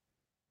 shepherds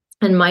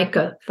and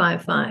Micah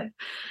 5:5.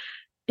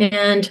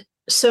 And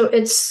so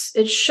it's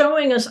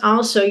showing us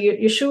also,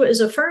 Yeshua is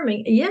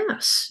affirming,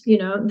 yes,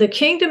 the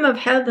kingdom of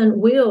heaven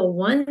will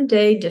one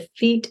day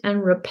defeat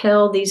and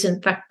repel these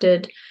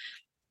infected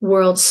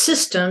world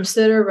systems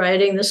that are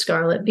riding the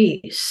scarlet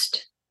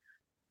beast.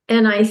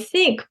 And I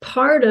think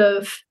part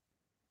of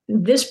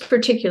this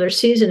particular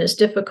season is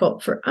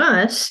difficult for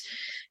us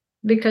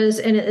because,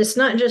 and it's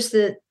not just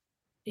that,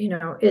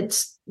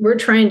 we're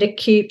trying to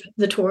keep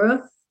the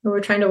Torah, or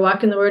we're trying to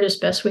walk in the word as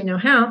best we know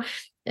how.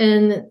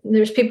 And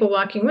there's people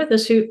walking with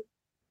us who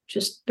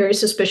just very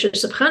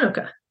suspicious of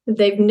Chanukkah.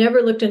 They've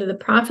never looked into the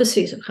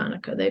prophecies of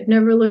Chanukkah. They've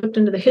never looked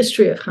into the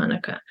history of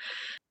Chanukkah.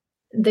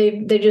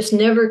 They just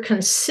never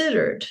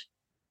considered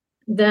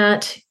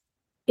that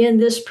in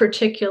this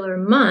particular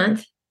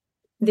month,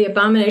 the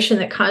abomination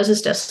that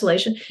causes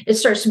desolation, it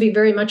starts to be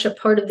very much a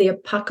part of the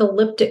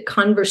apocalyptic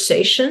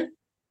conversation.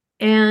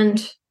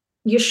 And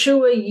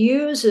Yeshua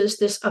uses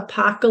this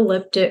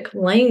apocalyptic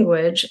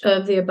language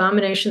of the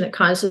abomination that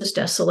causes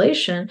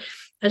desolation.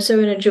 And so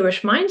in a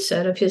Jewish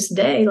mindset of his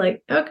day,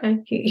 like, okay,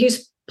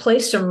 he's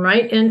placed them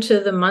right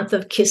into the month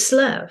of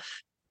Kislev.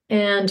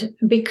 And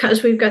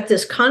because we've got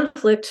this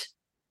conflict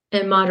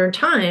in modern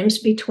times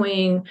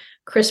between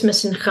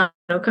Christmas and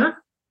Chanukkah,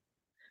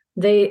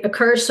 they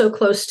occur so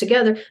close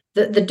together.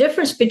 The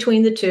difference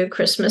between the two,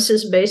 Christmas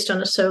is based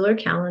on a solar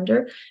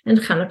calendar and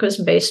Chanukkah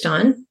is based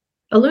on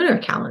a lunar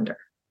calendar.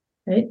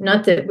 Right?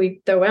 Not that we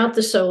throw out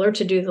the solar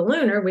to do the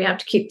lunar, we have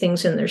to keep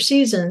things in their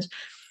seasons,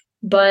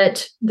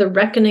 but the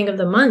reckoning of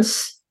the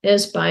months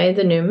is by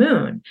the new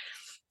moon.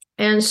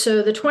 And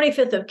so the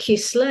 25th of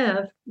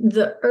Kislev,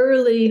 the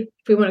early,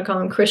 if we want to call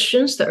them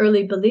Christians, the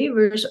early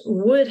believers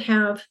would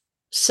have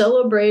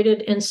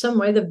celebrated in some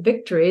way the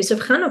victories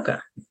of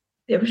Chanukkah.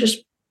 It was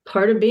just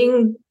part of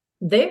being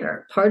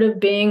there, part of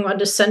being a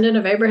descendant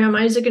of Abraham,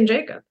 Isaac, and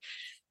Jacob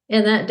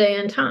in that day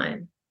and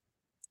time,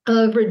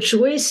 of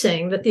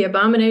rejoicing that the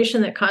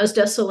abomination that caused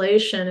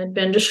desolation had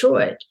been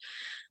destroyed,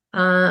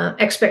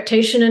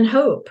 expectation and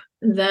hope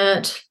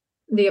that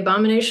the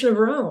abomination of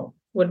Rome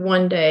would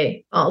one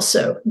day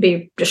also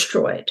be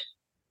destroyed.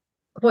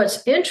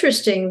 What's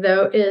interesting,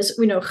 though, is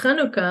we know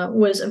Chanukkah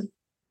was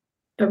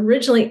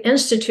originally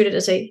instituted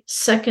as a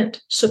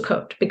second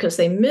Sukkot because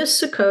they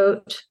missed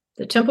Sukkot.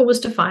 The temple was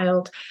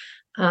defiled.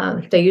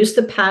 They used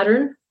the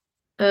pattern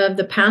of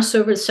the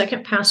Passover, the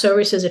second Passover.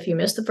 He says, if you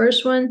miss the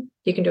first one,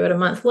 you can do it a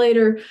month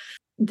later.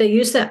 They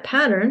use that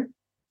pattern.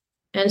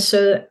 And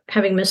so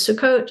having missed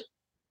Sukkot,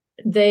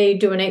 they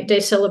do an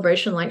 8-day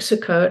celebration like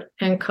Sukkot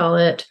and call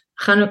it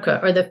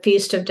Chanukkah, or the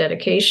Feast of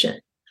Dedication.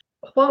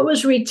 What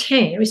was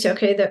retained? We say,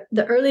 okay,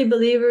 the early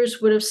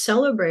believers would have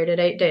celebrated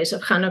 8 days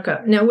of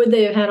Chanukkah. Now, would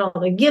they have had all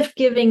the gift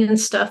giving and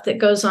stuff that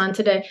goes on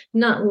today?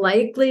 Not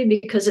likely,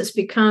 because it's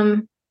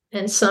become,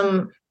 in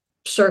some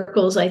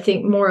circles, I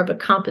think, more of a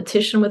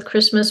competition with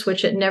Christmas,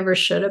 which it never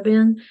should have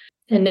been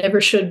and never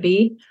should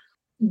be.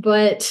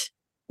 But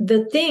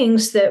the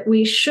things that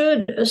we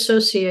should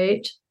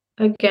associate,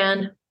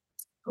 again,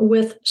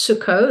 with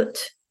Sukkot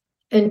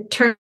in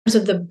terms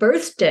of the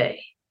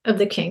birthday of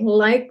the king,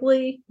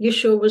 likely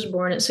Yeshua was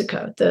born at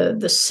Sukkot.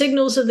 The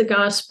signals of the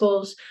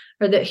Gospels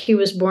are that he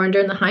was born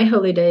during the High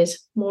Holy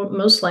Days,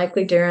 most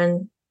likely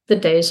during the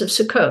days of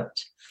Sukkot.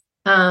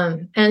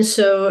 And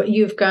so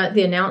you've got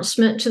the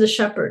announcement to the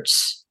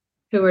shepherds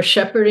who are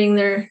shepherding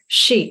their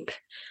sheep.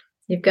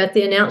 You've got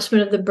the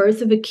announcement of the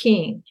birth of a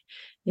king.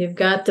 You've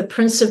got the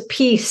Prince of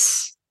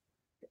Peace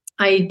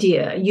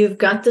idea. You've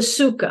got the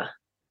sukkah,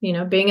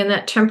 being in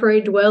that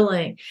temporary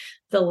dwelling,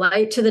 the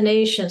light to the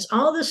nations,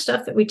 all the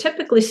stuff that we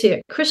typically see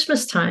at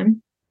Christmas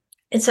time.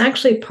 It's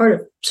actually part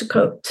of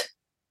Sukkot.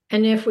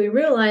 And if we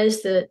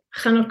realize that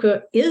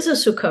Chanukkah is a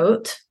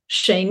Sukkot,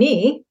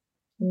 Sheni,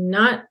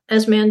 not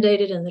as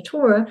mandated in the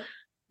Torah,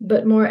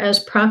 but more as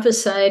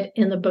prophesied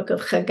in the book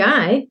of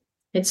Haggai,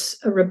 it's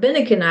a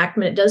rabbinic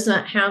enactment. It does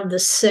not have the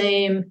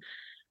same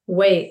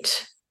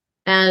weight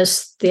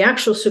as the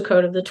actual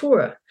Sukkot of the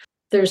Torah.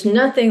 There's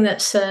nothing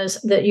that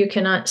says that you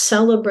cannot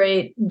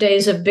celebrate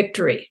days of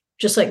victory,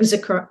 just like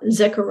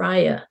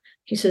Zechariah.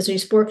 He says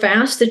these 4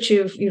 fasts that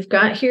you've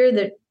got here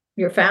that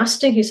you're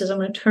fasting. He says, I'm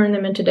going to turn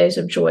them into days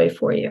of joy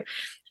for you.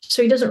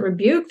 So he doesn't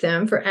rebuke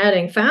them for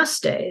adding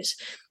fast days,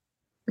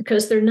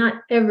 because they're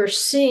not ever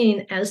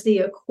seen as the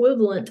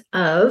equivalent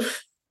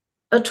of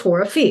a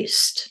Torah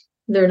feast.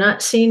 They're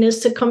not seen as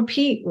to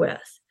compete with.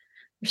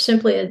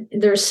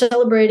 They're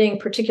celebrating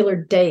particular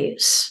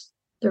days.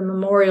 They're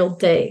memorial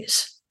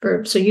days.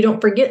 So you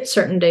don't forget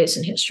certain days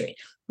in history.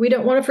 We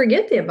don't want to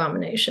forget the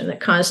abomination that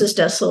causes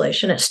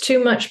desolation. It's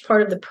too much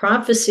part of the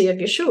prophecy of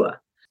Yeshua.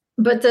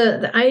 But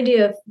the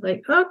idea of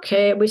like,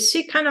 okay, we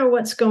see kind of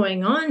what's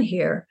going on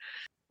here.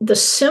 The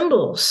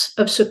symbols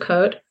of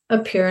Sukkot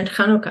appear in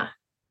Chanukkah.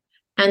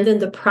 And then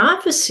the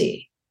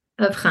prophecy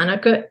of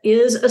Chanukkah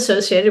is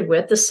associated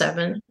with the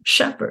 7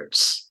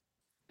 shepherds.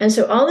 And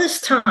so all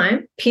this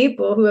time,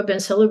 people who have been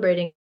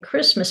celebrating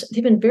Christmas,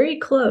 they've been very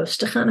close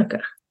to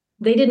Chanukkah.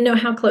 They didn't know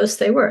how close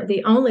they were.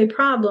 The only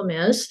problem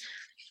is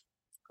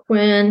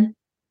when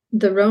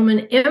the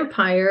Roman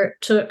Empire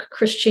took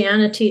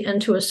Christianity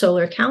into a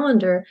solar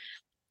calendar,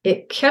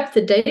 it kept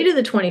the date of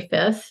the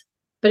 25th,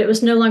 but it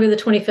was no longer the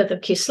 25th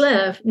of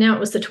Kislev. Now it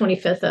was the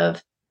 25th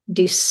of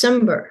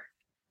December.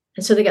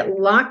 And so they got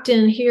locked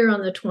in here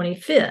on the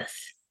 25th,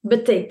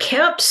 but they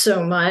kept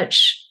so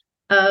much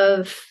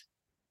of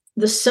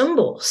the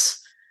symbols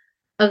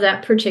of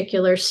that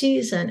particular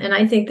season. And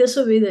I think this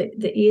will be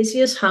the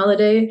easiest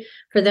holiday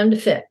for them to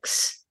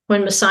fix.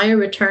 When Messiah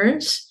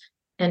returns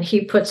and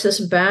he puts us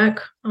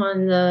back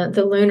on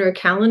the lunar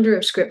calendar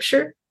of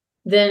Scripture,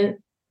 then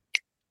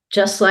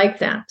just like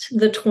that,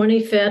 the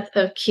 25th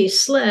of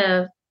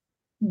Kislev,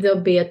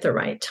 they'll be at the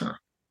right time.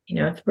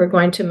 If we're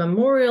going to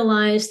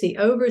memorialize the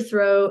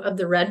overthrow of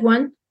the Red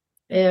One,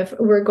 if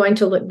we're going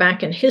to look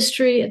back in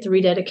history at the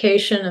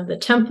rededication of the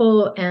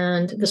temple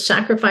and the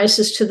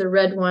sacrifices to the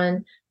Red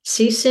One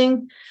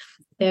ceasing,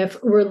 if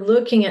we're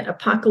looking at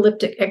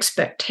apocalyptic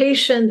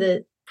expectation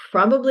that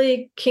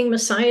probably King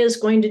Messiah is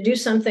going to do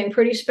something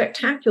pretty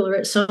spectacular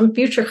at some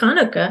future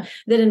Hanukkah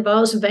that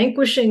involves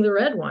vanquishing the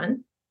Red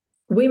One,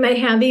 we may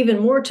have even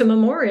more to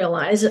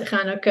memorialize at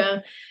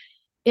Hanukkah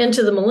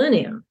into the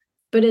millennium.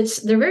 But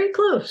they're very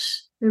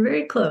close. They're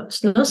very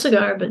close. No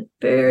cigar, but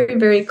very,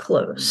 very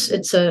close.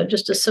 It's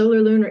just a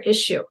solar lunar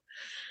issue.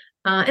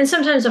 And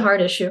sometimes a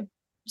hard issue.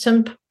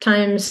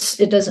 Sometimes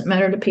it doesn't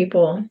matter to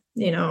people,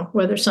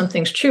 whether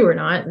something's true or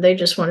not. They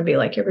just want to be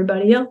like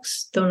everybody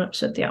else. Don't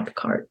upset the apple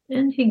cart.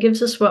 And he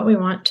gives us what we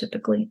want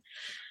typically.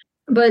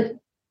 But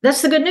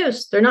that's the good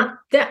news. They're not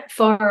that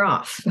far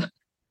off.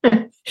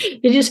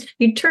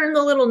 You turn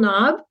the little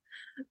knob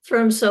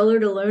from solar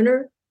to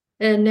lunar,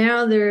 and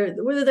now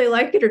whether they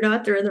like it or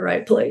not, they're in the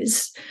right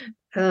place.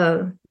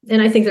 And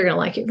I think they're going to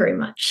like it very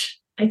much.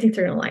 I think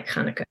they're going to like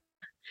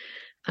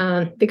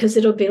Hanukkah because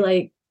it'll be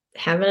like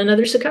having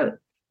another Sukkot.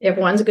 If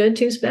one's good,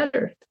 two's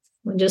better.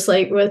 Just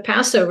like with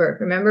Passover,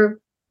 remember,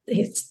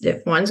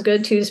 if one's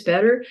good, two's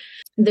better.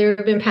 There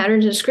have been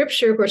patterns in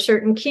Scripture where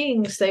certain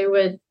kings, they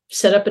would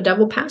set up a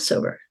double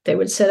Passover. They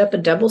would set up a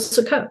double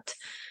Sukkot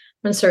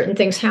when certain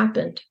things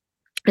happened.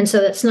 And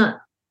so that's not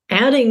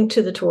adding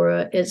to the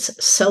Torah,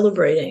 it's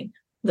celebrating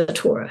the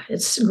Torah.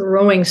 It's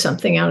growing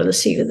something out of the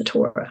seed of the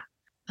Torah.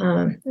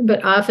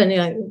 But often,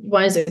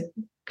 why is it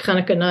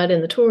Hanukkah not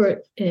in the Torah?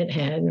 It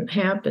hadn't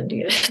happened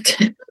yet.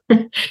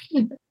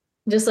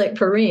 Just like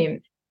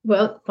Purim.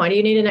 Well, why do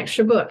you need an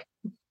extra book?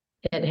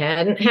 It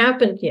hadn't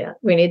happened yet.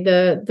 We need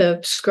the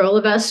scroll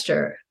of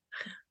Esther.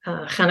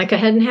 Hanukkah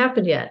hadn't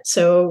happened yet.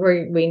 So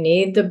we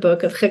need the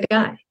book of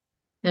Haggai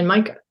and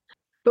Micah.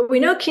 But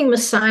we know King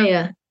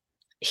Messiah,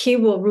 he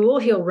will rule,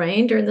 he'll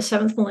reign during the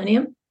 7th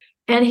millennium,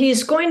 and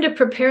he's going to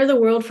prepare the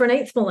world for an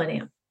 8th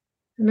millennium.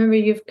 Remember,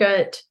 you've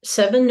got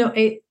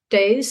 8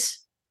 days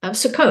of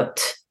Sukkot,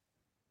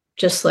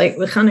 just like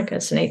with Hanukkah,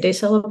 it's an 8-day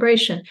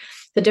celebration.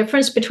 The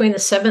difference between the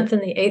 7th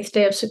and the 8th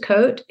day of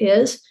Sukkot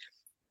is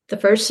the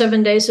first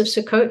 7 days of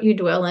Sukkot, you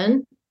dwell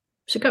in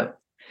Sukkot.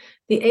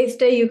 The 8th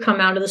day, you come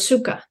out of the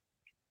sukkah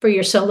for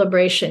your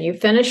celebration. You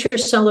finish your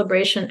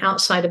celebration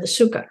outside of the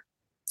sukkah.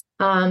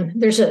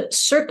 There's a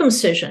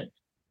circumcision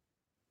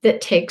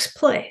that takes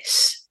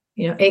place.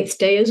 8th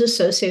day is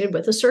associated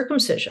with a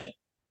circumcision.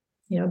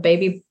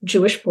 Baby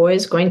Jewish boy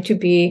is going to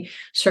be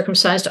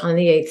circumcised on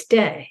the 8th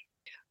day.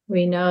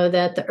 We know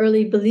that the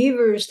early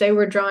believers, they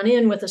were drawn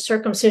in with a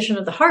circumcision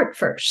of the heart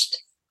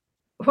first.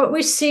 What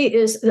we see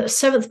is the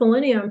 7th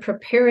millennium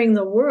preparing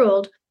the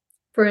world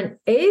for an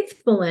 8th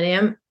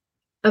millennium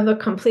of a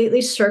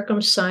completely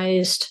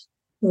circumcised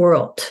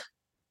world.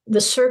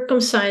 The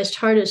circumcised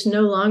heart is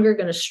no longer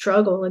going to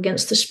struggle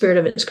against the spirit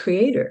of its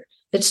creator.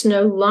 It's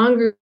no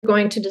longer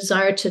going to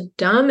desire to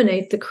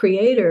dominate the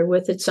creator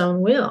with its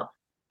own will.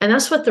 And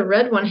that's what the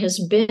Red One has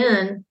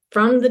been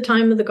from the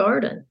time of the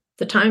garden,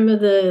 the time of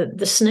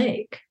the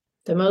snake,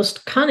 the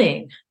most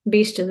cunning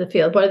beast of the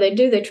field. What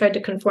did? They tried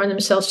to conform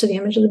themselves to the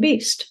image of the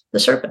beast, the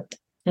serpent.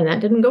 And that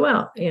didn't go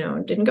out,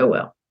 it didn't go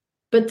well.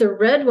 But the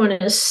Red One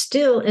is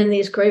still in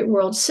these great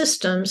world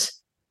systems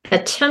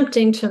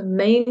attempting to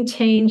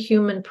maintain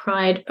human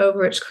pride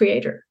over its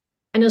creator.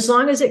 And as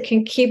long as it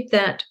can keep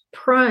that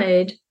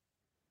pride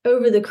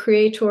over the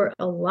creator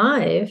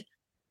alive,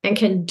 and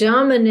can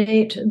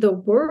dominate the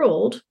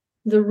world,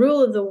 the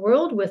rule of the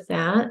world with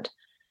that,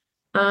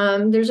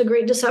 there's a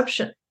great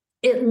deception.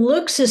 It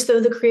looks as though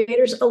the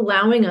Creator's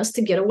allowing us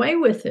to get away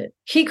with it.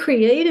 He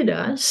created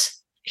us.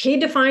 He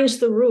defines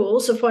the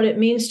rules of what it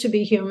means to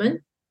be human.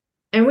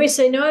 And we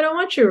say, no, I don't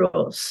want your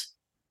rules.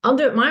 I'll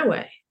do it my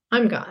way.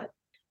 I'm God.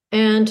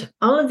 And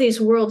all of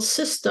these world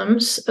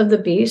systems of the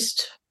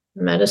beast,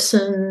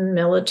 medicine,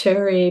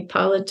 military,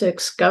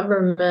 politics,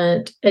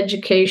 government,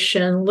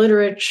 education,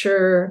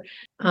 literature,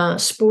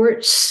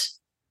 sports,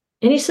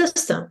 any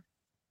system,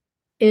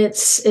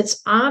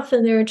 it's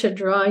often there to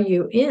draw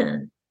you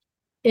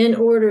in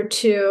order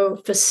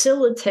to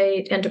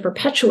facilitate and to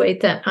perpetuate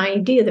that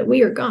idea that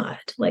we are God.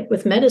 Like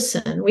with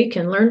medicine, we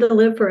can learn to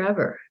live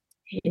forever.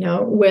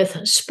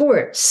 With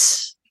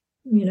sports,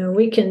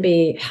 we can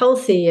be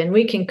healthy and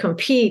we can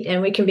compete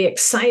and we can be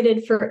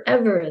excited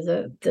forever.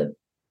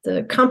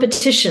 The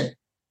competition,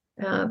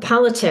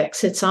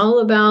 politics, it's all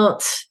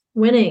about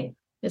winning.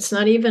 It's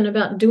not even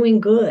about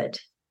doing good.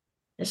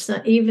 It's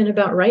not even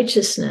about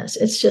righteousness.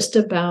 It's just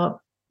about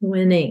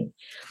winning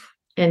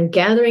and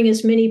gathering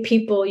as many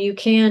people you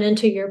can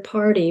into your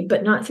party,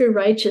 but not through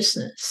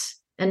righteousness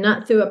and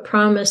not through a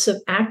promise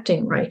of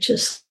acting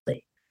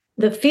righteously.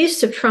 The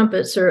Feast of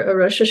Trumpets, or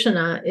Rosh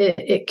HaShanah,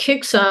 it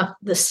kicks off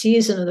the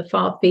season of the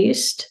fall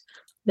feast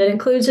that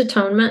includes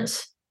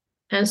Atonements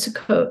and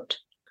Sukkot.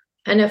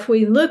 And if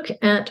we look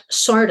at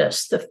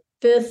Sardis, the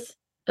fifth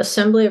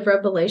assembly of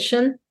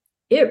Revelation,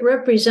 it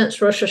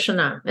represents Rosh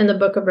HaShanah in the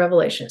book of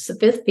Revelation. It's the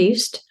fifth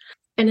feast,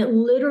 and it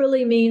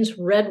literally means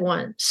red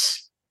ones.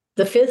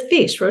 The fifth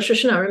feast, Rosh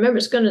HaShanah, remember,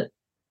 it's going to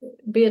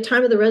be a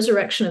time of the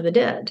resurrection of the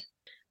dead.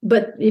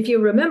 But if you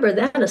remember,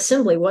 that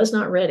assembly was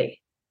not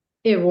ready.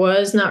 It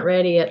was not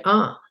ready at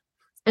all.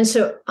 And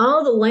so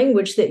all the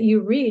language that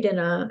you read in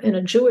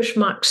a Jewish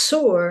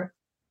Machzor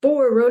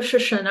for Rosh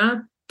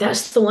HaShanah,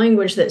 that's the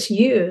language that's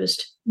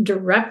used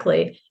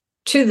directly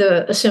to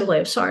the assembly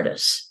of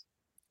Sardis.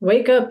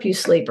 Wake up, you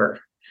sleeper.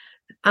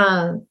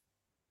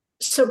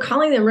 So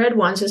calling them red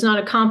ones is not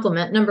a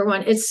compliment. Number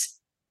one, it's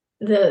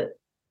the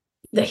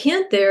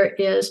hint there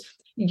is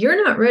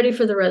you're not ready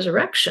for the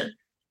resurrection.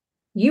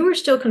 You are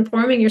still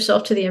conforming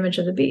yourself to the image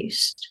of the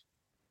beast.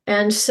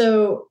 And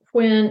so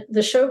when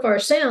the shofar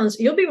sounds,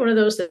 you'll be one of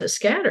those that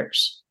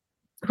scatters.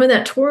 When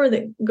that Torah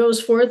that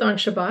goes forth on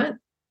Shabbat,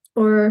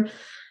 or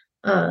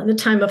the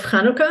time of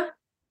Chanukkah,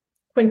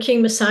 when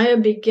King Messiah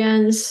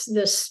begins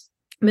this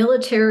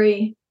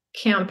military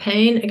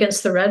campaign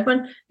against the red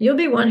one, you'll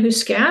be one who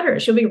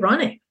scatters. You'll be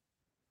running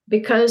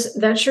because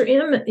that's your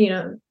image.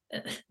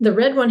 The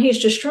red one he's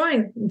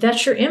destroying,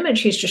 that's your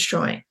image he's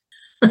destroying.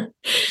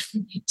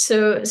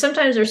 So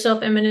sometimes our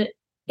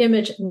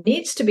self-image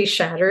needs to be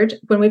shattered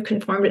when we've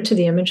conformed it to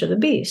the image of the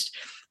beast,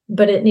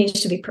 but it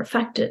needs to be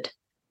perfected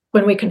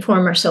when we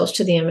conform ourselves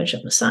to the image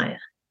of Messiah.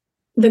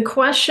 The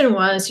question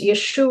was,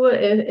 Yeshua,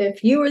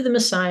 if you are the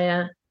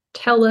Messiah,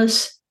 tell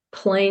us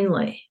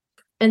plainly.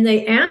 And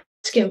they ask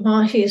him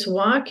while he's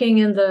walking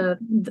in the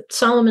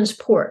Solomon's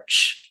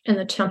porch in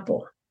the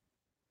temple.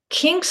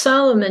 King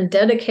Solomon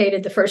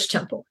dedicated the first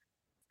temple,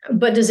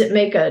 but does it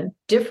make a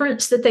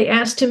difference that they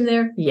asked him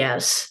there?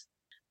 Yes.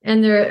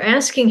 And they're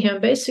asking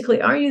him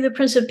basically, are you the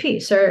Prince of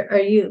Peace? Are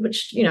you,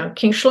 which,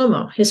 King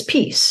Shlomo, his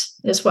peace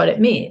is what it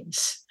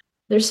means.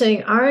 They're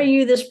saying, are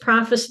you this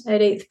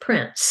prophesied eighth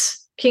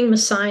prince, King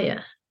Messiah?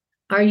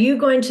 Are you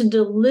going to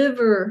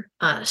deliver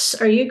us?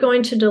 Are you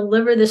going to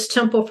deliver this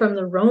temple from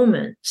the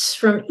Romans,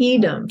 from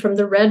Edom, from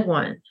the red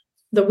one,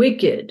 the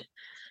wicked,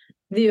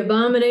 the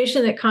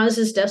abomination that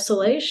causes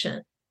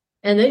desolation?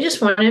 And they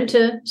just want him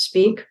to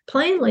speak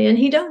plainly, and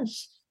he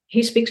does.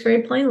 He speaks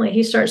very plainly.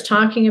 He starts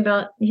talking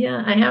about,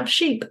 I have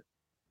sheep,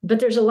 but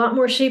there's a lot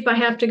more sheep I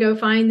have to go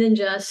find than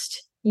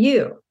just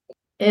you.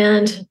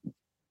 And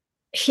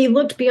he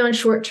looked beyond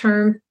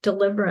short-term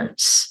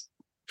deliverance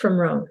from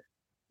Rome.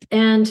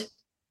 And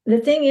the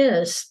thing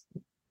is,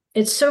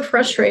 it's so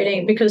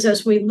frustrating because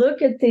as we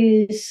look at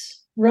these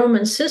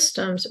Roman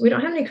systems, we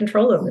don't have any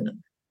control over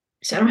them.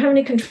 So I don't have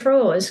any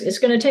control. It's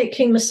going to take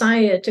King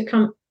Messiah to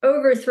come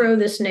overthrow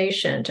this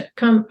nation, to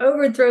come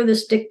overthrow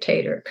this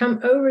dictator, come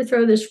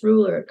overthrow this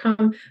ruler,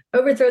 come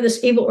overthrow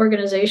this evil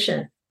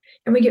organization.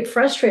 And we get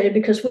frustrated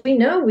because we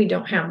know we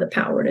don't have the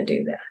power to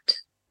do that.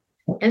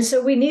 And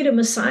so we need a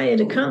Messiah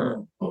to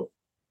come.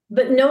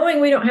 But knowing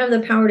we don't have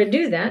the power to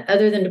do that,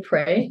 other than to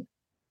pray,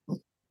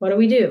 what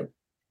do?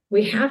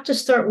 We have to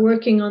start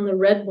working on the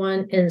red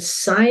one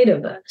inside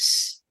of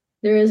us.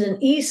 There is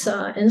an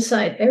Esau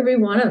inside every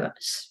one of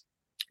us.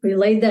 We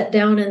laid that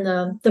down in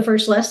the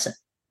first lesson.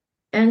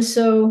 And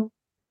so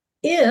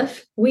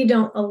if we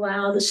don't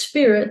allow the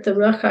Spirit, the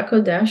Ruach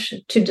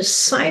HaKodesh, to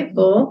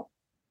disciple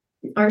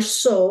our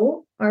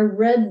soul, our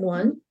red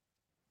one,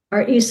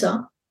 our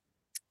Esau,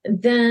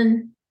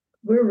 then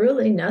we're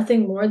really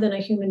nothing more than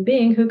a human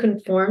being who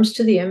conforms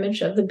to the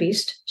image of the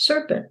beast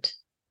serpent.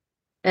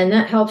 And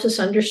that helps us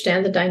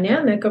understand the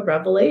dynamic of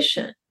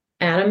Revelation.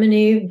 Adam and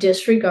Eve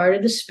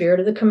disregarded the spirit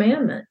of the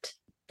commandment.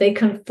 They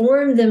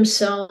conformed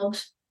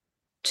themselves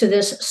to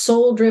this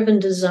soul-driven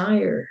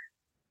desire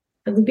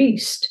of the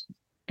beast.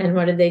 And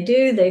what did they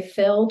do? They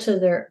fell to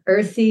their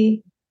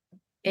earthy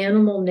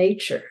animal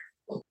nature.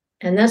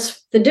 And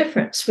that's the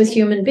difference with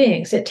human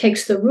beings. It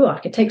takes the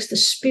Ruach, it takes the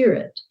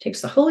Spirit, it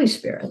takes the Holy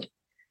Spirit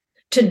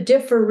to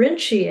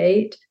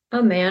differentiate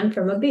a man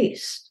from a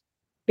beast.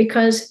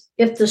 Because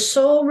if the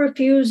soul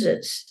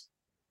refuses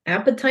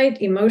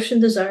appetite, emotion,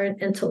 desire,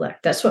 and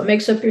intellect, that's what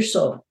makes up your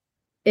soul.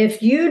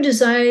 If you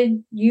decide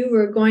you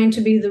were going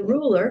to be the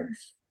ruler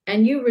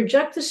and you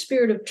reject the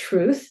Spirit of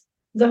truth,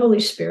 the Holy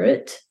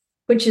Spirit,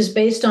 which is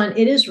based on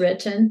it is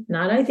written,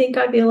 not I think,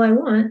 I feel, I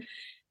want,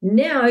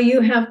 now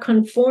you have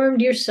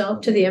conformed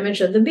yourself to the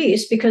image of the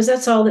beast, because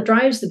that's all that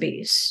drives the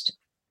beast.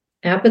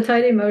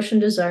 Appetite, emotion,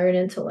 desire, and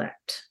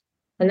intellect.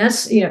 And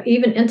that's,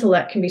 even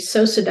intellect can be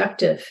so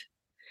seductive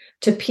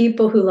to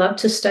people who love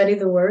to study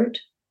the word.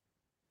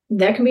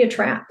 That can be a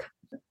trap.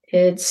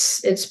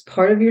 It's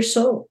part of your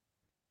soul.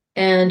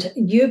 And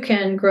you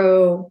can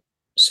grow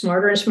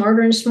smarter and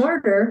smarter and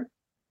smarter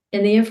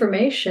in the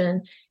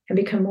information and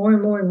become more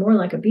and more and more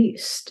like a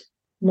beast,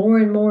 more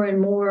and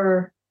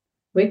more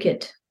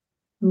wicked,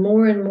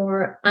 more and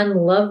more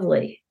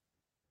unlovely,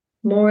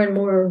 more and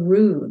more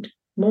rude,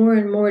 more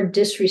and more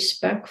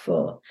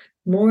disrespectful,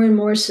 more and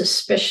more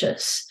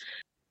suspicious,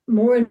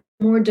 more and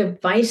more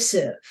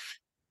divisive,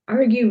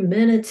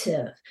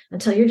 argumentative,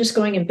 until you're just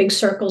going in big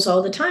circles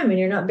all the time and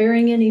you're not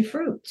bearing any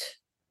fruit.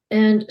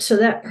 And so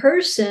that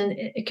person,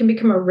 it can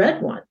become a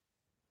red one.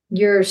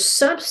 Your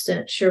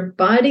substance, your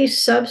body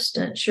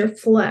substance, your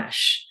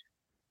flesh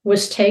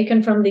was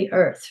taken from the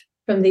earth,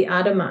 from the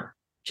Admon,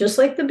 just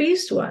like the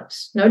beast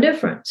was, no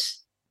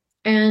difference.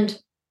 And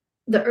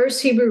the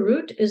earth's Hebrew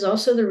root is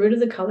also the root of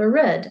the color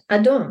red,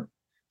 Adom.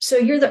 So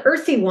you're the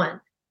earthy one.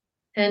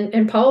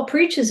 And Paul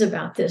preaches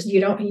about this. You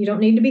don't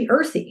need to be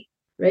earthy,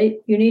 right?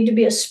 You need to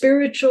be a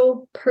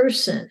spiritual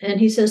person. And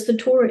he says the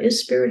Torah is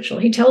spiritual.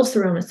 He tells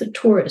the Romans the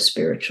Torah is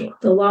spiritual.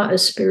 The law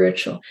is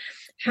spiritual.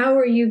 How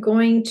are you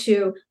going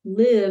to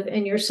live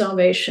in your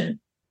salvation?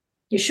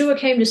 Yeshua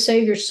came to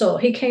save your soul.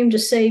 He came to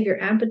save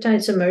your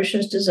appetites,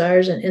 emotions,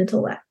 desires, and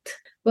intellect.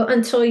 Well,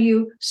 until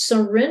you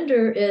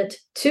surrender it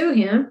to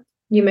him,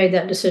 you made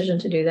that decision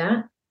to do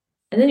that.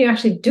 And then you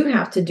actually do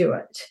have to do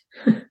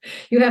it.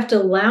 You have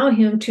to allow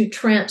him to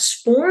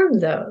transform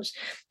those,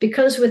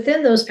 because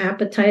within those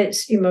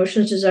appetites,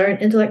 emotions, desire,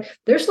 and intellect,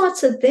 there's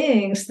lots of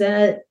things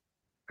that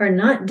are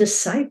not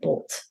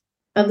discipled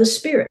of the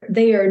Spirit.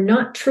 They are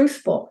not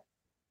truthful.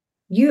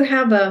 You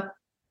have an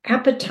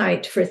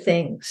appetite for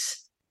things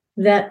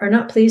that are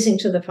not pleasing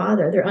to the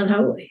Father. They're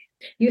unholy.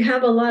 You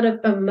have a lot of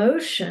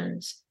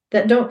emotions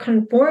that don't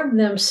conform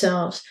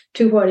themselves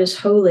to what is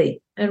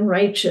holy and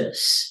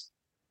righteous.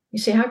 You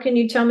say, how can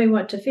you tell me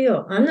what to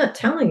feel? I'm not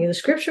telling you. The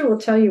scripture will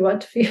tell you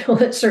what to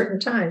feel at certain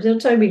times.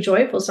 It'll tell you to be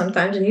joyful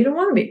sometimes, and you don't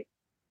want to be.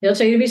 It'll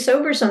tell you to be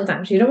sober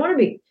sometimes. You don't want to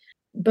be.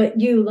 But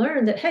you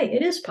learn that, hey,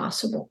 it is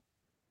possible.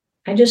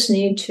 I just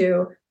need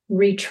to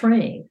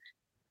retrain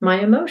my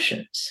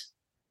emotions.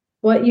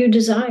 What you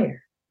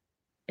desire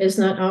is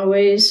not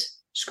always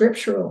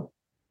scriptural.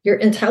 Your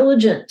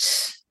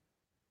intelligence,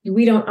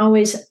 we don't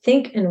always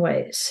think in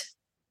ways,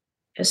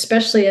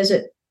 especially as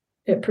it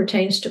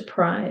pertains to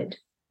pride.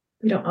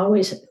 We don't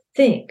always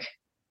think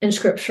in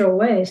scriptural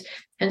ways.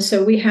 And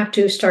so we have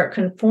to start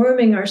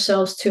conforming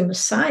ourselves to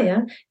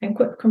Messiah and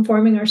quit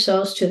conforming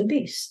ourselves to the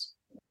beast.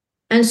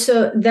 And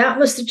so that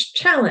was the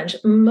challenge.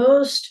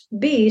 Most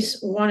beasts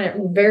want it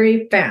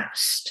very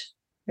fast,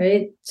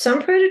 right?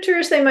 Some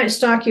predators, they might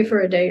stalk you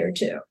for a day or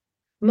two.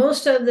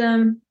 Most of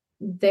them,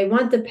 they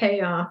want the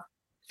payoff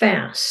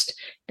fast.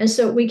 And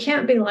so we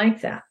can't be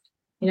like that.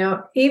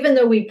 Even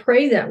though we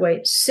pray that way,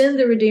 send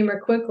the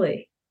Redeemer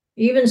quickly.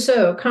 Even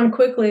so, come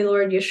quickly,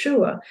 Lord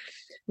Yeshua.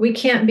 We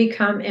can't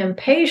become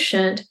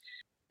impatient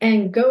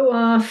and go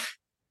off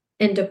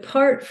and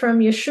depart from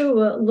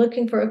Yeshua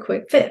looking for a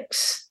quick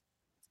fix.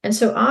 And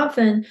so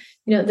often,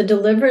 the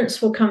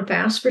deliverance will come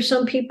fast for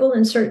some people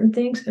in certain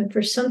things. And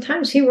for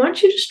sometimes he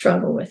wants you to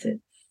struggle with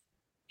it.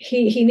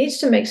 He needs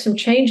to make some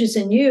changes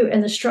in you,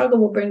 and the struggle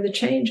will bring the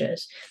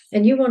changes.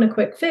 And you want a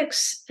quick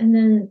fix. And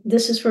then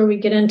this is where we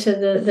get into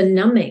the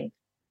numbing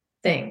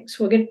things.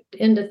 We'll get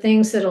into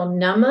things that'll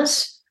numb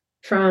us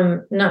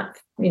from not,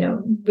 we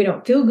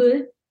don't feel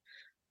good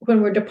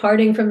when we're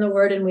departing from the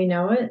word and we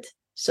know it.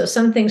 So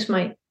some things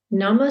might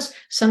numb us.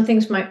 Some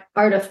things might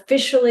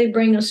artificially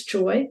bring us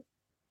joy,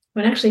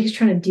 when actually he's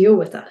trying to deal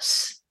with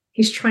us.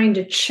 He's trying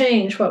to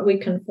change what we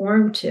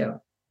conform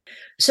to.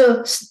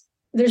 So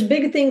there's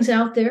big things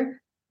out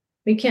there.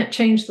 We can't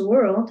change the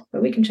world,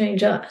 but we can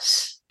change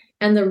us.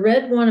 And the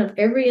red one of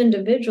every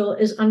individual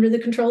is under the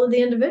control of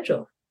the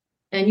individual.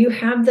 And you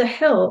have the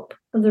help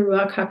of the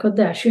Ruach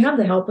HaKodesh. You have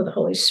the help of the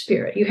Holy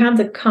Spirit. You have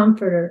the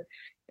Comforter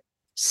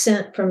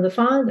sent from the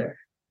Father.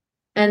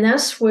 And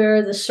that's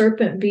where the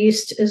serpent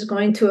beast is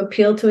going to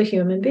appeal to a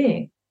human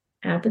being.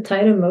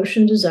 Appetite,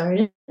 emotion, desire,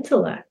 and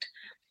intellect.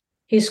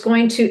 He's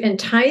going to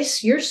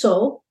entice your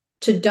soul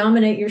to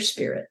dominate your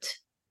spirit.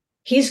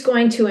 He's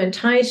going to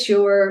entice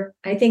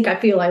I think, I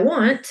feel, I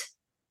want,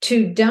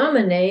 to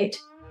dominate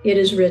it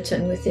is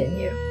written within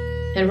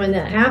you. And when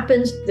that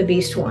happens, the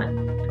beast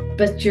won.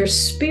 But your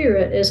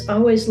spirit is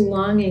always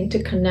longing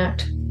to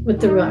connect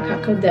with the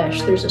Ruach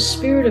HaKodesh. There's a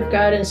spirit of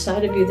God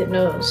inside of you that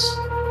knows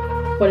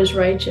what is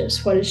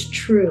righteous, what is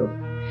true.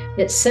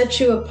 It sets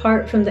you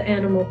apart from the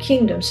animal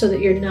kingdom so that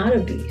you're not a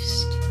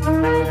beast.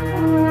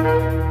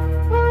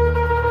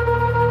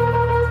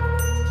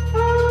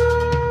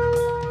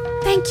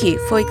 Thank you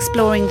for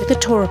exploring the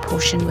Torah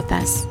portion with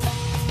us.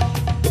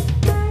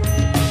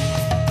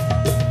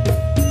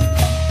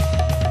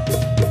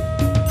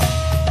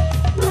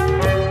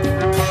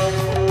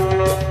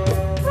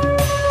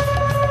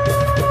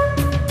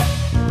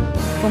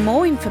 For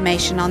more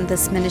information on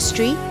this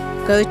ministry,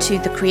 go to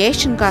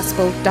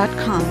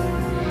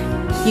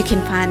thecreationgospel.com. You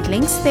can find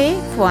links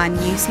there for our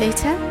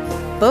newsletter,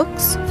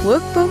 books,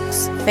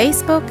 workbooks,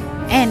 Facebook,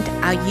 and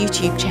our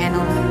YouTube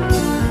channel.